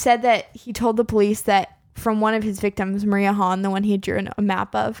said that he told the police that from one of his victims, Maria Hahn, the one he had drawn a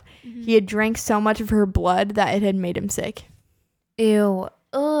map of, he had drank so much of her blood that it had made him sick. Ew.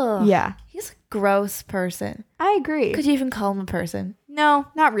 Ugh. Yeah. He's a gross person. I agree. Could you even call him a person? No,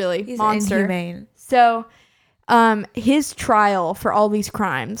 not really. He's monster. Inhumane. So, his trial for all these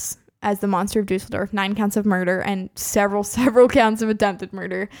crimes as the Monster of Dusseldorf, 9 counts of murder and several counts of attempted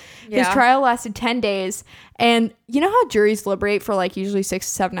murder. Yeah. His trial lasted 10 days. And you know how juries deliberate for like usually 6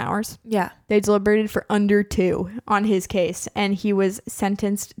 to 7 hours? Yeah. They deliberated for under 2 on his case. And he was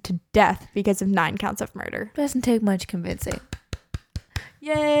sentenced to death because of 9 counts of murder. Doesn't take much convincing.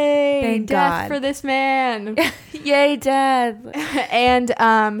 Yay! Thank death God for this man. Yay, death. And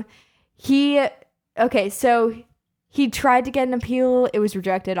so he tried to get an appeal. It was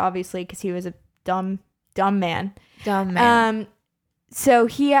rejected, obviously, because he was a dumb man. Dumb man. So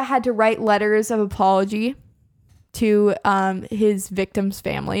he had to write letters of apology to his victims'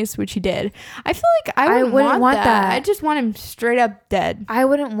 families, which he did. I feel like I wouldn't want that. I just want him straight up dead. I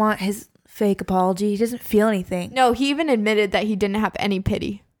wouldn't want his fake apology. He doesn't feel anything. No, he even admitted that he didn't have any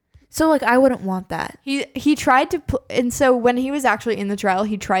pity. So like I wouldn't want that. He tried to and so when he was actually in the trial,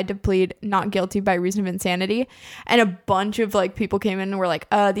 he tried to plead not guilty by reason of insanity, and a bunch of like people came in and were like,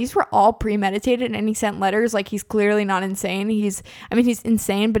 these were all premeditated, and he sent letters like he's clearly not insane. He's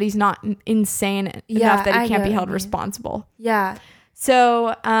insane, but he's not insane enough that he can't be held responsible. Yeah.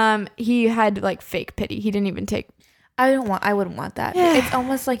 So he had like fake pity. He didn't even take. I wouldn't want that. It's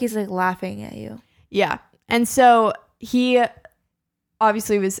almost like he's like laughing at you. Yeah. And so he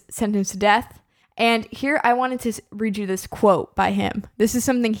obviously was sentenced to death. And here I wanted to read you this quote by him. This is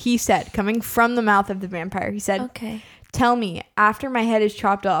something he said coming from the mouth of the vampire. He said, okay. Tell me, after my head is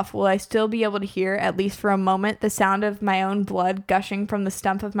chopped off, will I still be able to hear, at least for a moment, the sound of my own blood gushing from the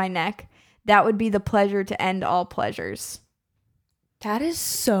stump of my neck? That would be the pleasure to end all pleasures. That is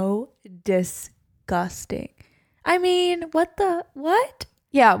so disgusting. I mean, what?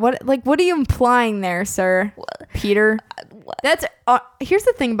 Yeah, what are you implying there, sir? Peter? That's here's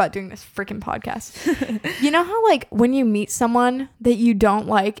the thing about doing this freaking podcast. You know how like when you meet someone that you don't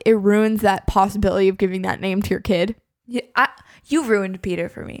like, it ruins that possibility of giving that name to your kid? Yeah, you ruined Peter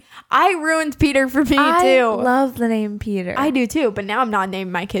for me. I ruined Peter for me too. I love the name Peter. I do too, but now I'm not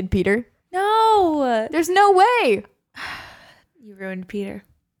naming my kid Peter. No. There's no way. You ruined Peter.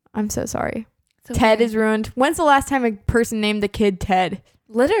 I'm so sorry. Okay. Ted is ruined. When's the last time a person named the kid Ted?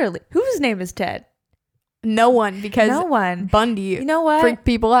 Literally. Whose name is Ted? No one, because no one. Bundy, you know what? Freaked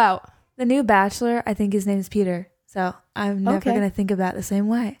people out. The new Bachelor, I think his name is Peter. So I'm never going to think of that the same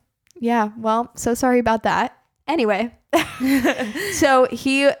way. Yeah, well, so sorry about that. Anyway, so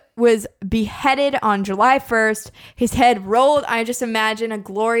he was beheaded on July 1st. His head rolled. I just imagine a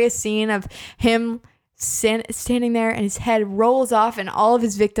glorious scene of him standing there and his head rolls off and all of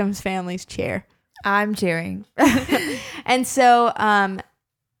his victims' families cheer. I'm cheering. And so,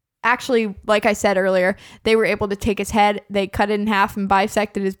 actually, like I said earlier, they were able to take his head, they cut it in half and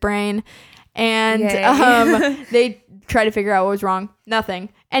bisected his brain, and they tried to figure out what was wrong. Nothing.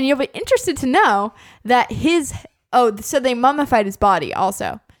 And you'll be interested to know that his Oh, so they mummified his body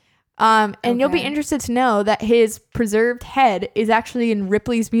also. And you'll be Okay. interested to know that his preserved head is actually in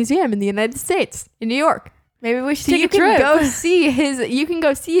Ripley's Museum in the United States, in New York. Maybe we should So take you a trip. can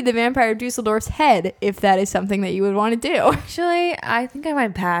go see the Vampire of Dusseldorf's head if that is something that you would want to do. Actually, I think I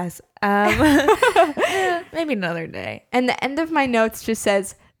might pass. Maybe another day. And the end of my notes just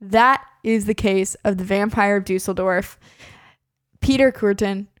says, that is the case of the Vampire of Dusseldorf. Peter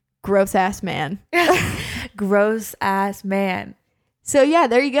Kürten, gross ass man. Gross ass man. So yeah,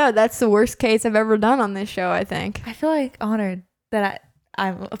 there you go. That's the worst case I've ever done on this show, I think. I feel like honored that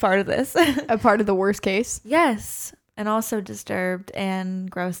I'm a part of this. A part of the worst case. Yes. And also disturbed and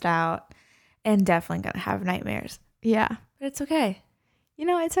grossed out and definitely gonna have nightmares. Yeah. But it's okay. You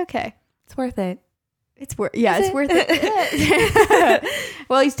know, it's okay. It's worth it. It's worth it.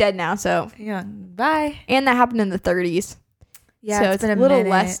 Well, he's dead now, so. Yeah. Bye. And that happened in the 30s. Yeah. So it's it's been a little minute.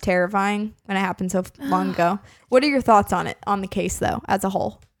 less terrifying when it happened so long ago. What are your thoughts on it, on the case though, as a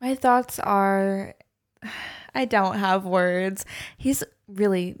whole? My thoughts are I don't have words. He's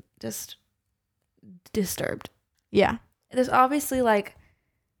really just disturbed. Yeah. There's obviously like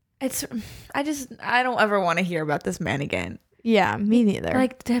I don't ever want to hear about this man again. Yeah, me neither.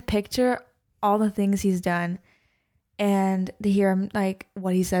 Like to picture all the things he's done and to hear him like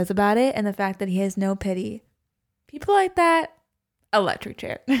what he says about it and the fact that he has no pity. People like that, electric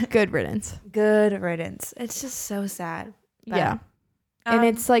chair. Good riddance. Good riddance. It's just so sad. But, Yeah. And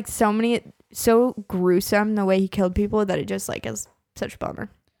it's like so gruesome the way he killed people that it just like is such a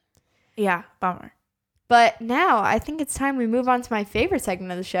bummer. yeah, bummer. But now I think it's time we move on to my favorite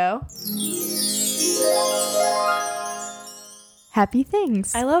segment of the show. Happy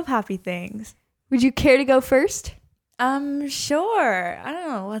things. I love happy things. Would you care to go first? Sure. I don't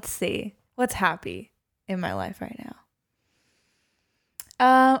know. Let's see. What's happy in my life right now?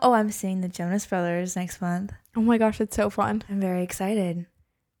 I'm seeing the Jonas Brothers next month. Oh my gosh, that's so fun. I'm very excited.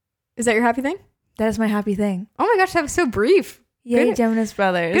 Is that your happy thing? That is my happy thing. Oh my gosh, that was so brief. Yay, Good. Jonas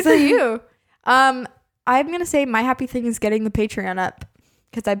Brothers. Good for you. I'm going to say my happy thing is getting the Patreon up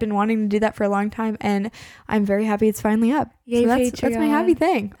because I've been wanting to do that for a long time and I'm very happy it's finally up. Yay, So that's my Patreon. happy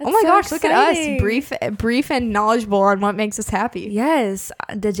thing. That's oh my so gosh, look at exciting. us. Brief and knowledgeable on what makes us happy. Yes,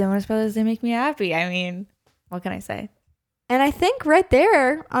 the Jonas Brothers, they make me happy. I mean, what can I say? And I think right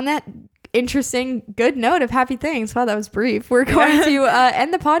there on that interesting, good note of happy things. Wow, that was brief. We're going to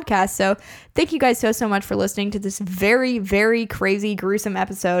end the podcast. So thank you guys so much for listening to this very, very crazy, gruesome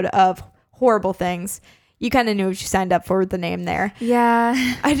episode of Horrible Things. You kind of knew what you signed up for with the name there. Yeah.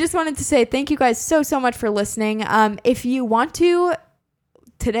 I just wanted to say thank you guys so much for listening. If you want to,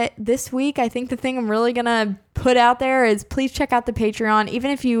 this week, I think the thing I'm really going to put out there is please check out the Patreon.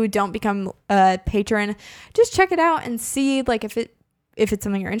 Even if you don't become a patron, just check it out and see like if it's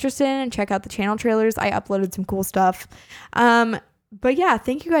something you're interested in, and check out the channel trailers. I uploaded some cool stuff. But yeah,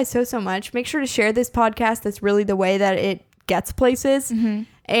 thank you guys so much. Make sure to share this podcast. That's really the way that it gets places. Mm-hmm.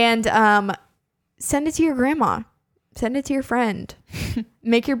 And send it to your grandma. Send it to your friend.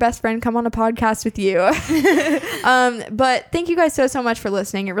 Make your best friend come on a podcast with you. But thank you guys so much for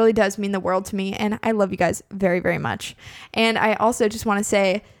listening. It really does mean the world to me. And I love you guys very, very much. And I also just want to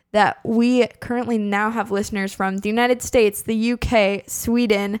say that we currently now have listeners from the United States, the UK,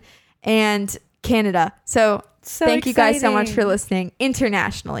 Sweden, and Canada. So thank you guys so much for listening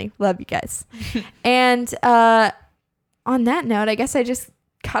internationally. Love you guys. And on that note, I guess I just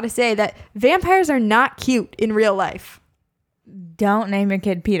gotta say that vampires are not cute in real life. Don't name your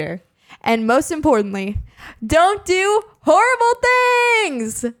kid Peter. And most importantly, don't do horrible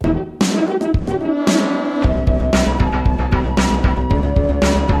things.